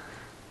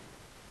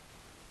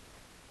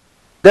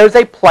 there's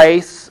a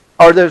place,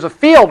 or there's a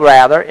field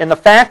rather, in the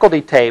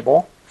faculty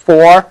table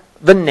for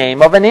the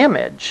name of an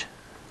image.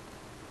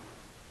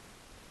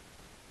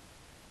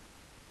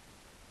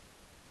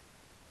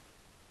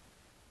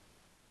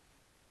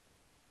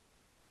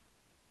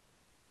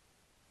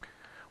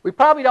 We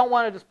probably don't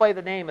want to display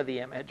the name of the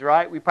image,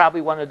 right? We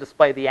probably want to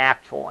display the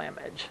actual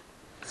image.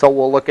 So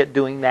we'll look at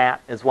doing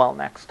that as well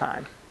next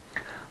time.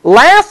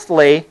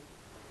 Lastly,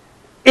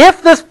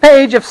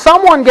 if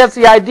someone gets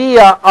the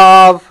idea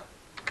of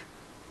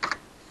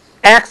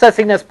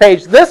accessing this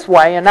page this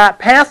way and not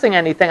passing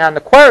anything on the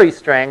query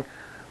string,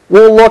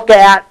 we'll look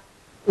at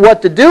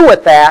what to do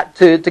with that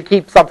to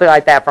keep something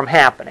like that from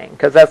happening,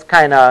 because that's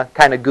kind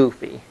of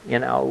goofy.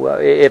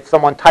 If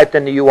someone typed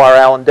in the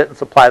URL and didn't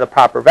supply the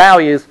proper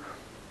values,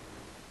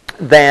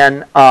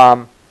 then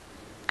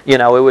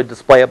it would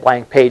display a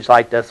blank page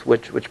like this,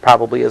 which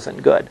probably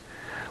isn't good.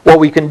 What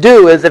we can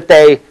do is, if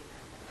they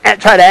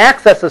try to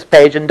access this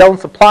page and don't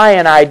supply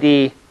an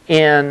ID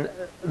in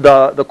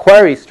the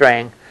query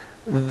string,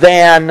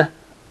 then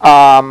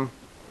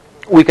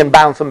we can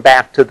bounce them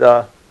back to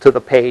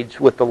the page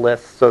with the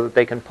list so that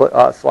they can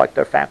select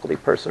their faculty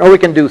person, or we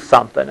can do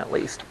something at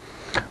least.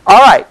 All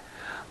right,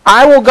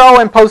 I will go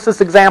and post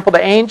this example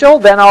to Angel.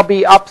 Then I'll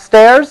be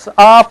upstairs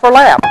for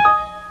lab.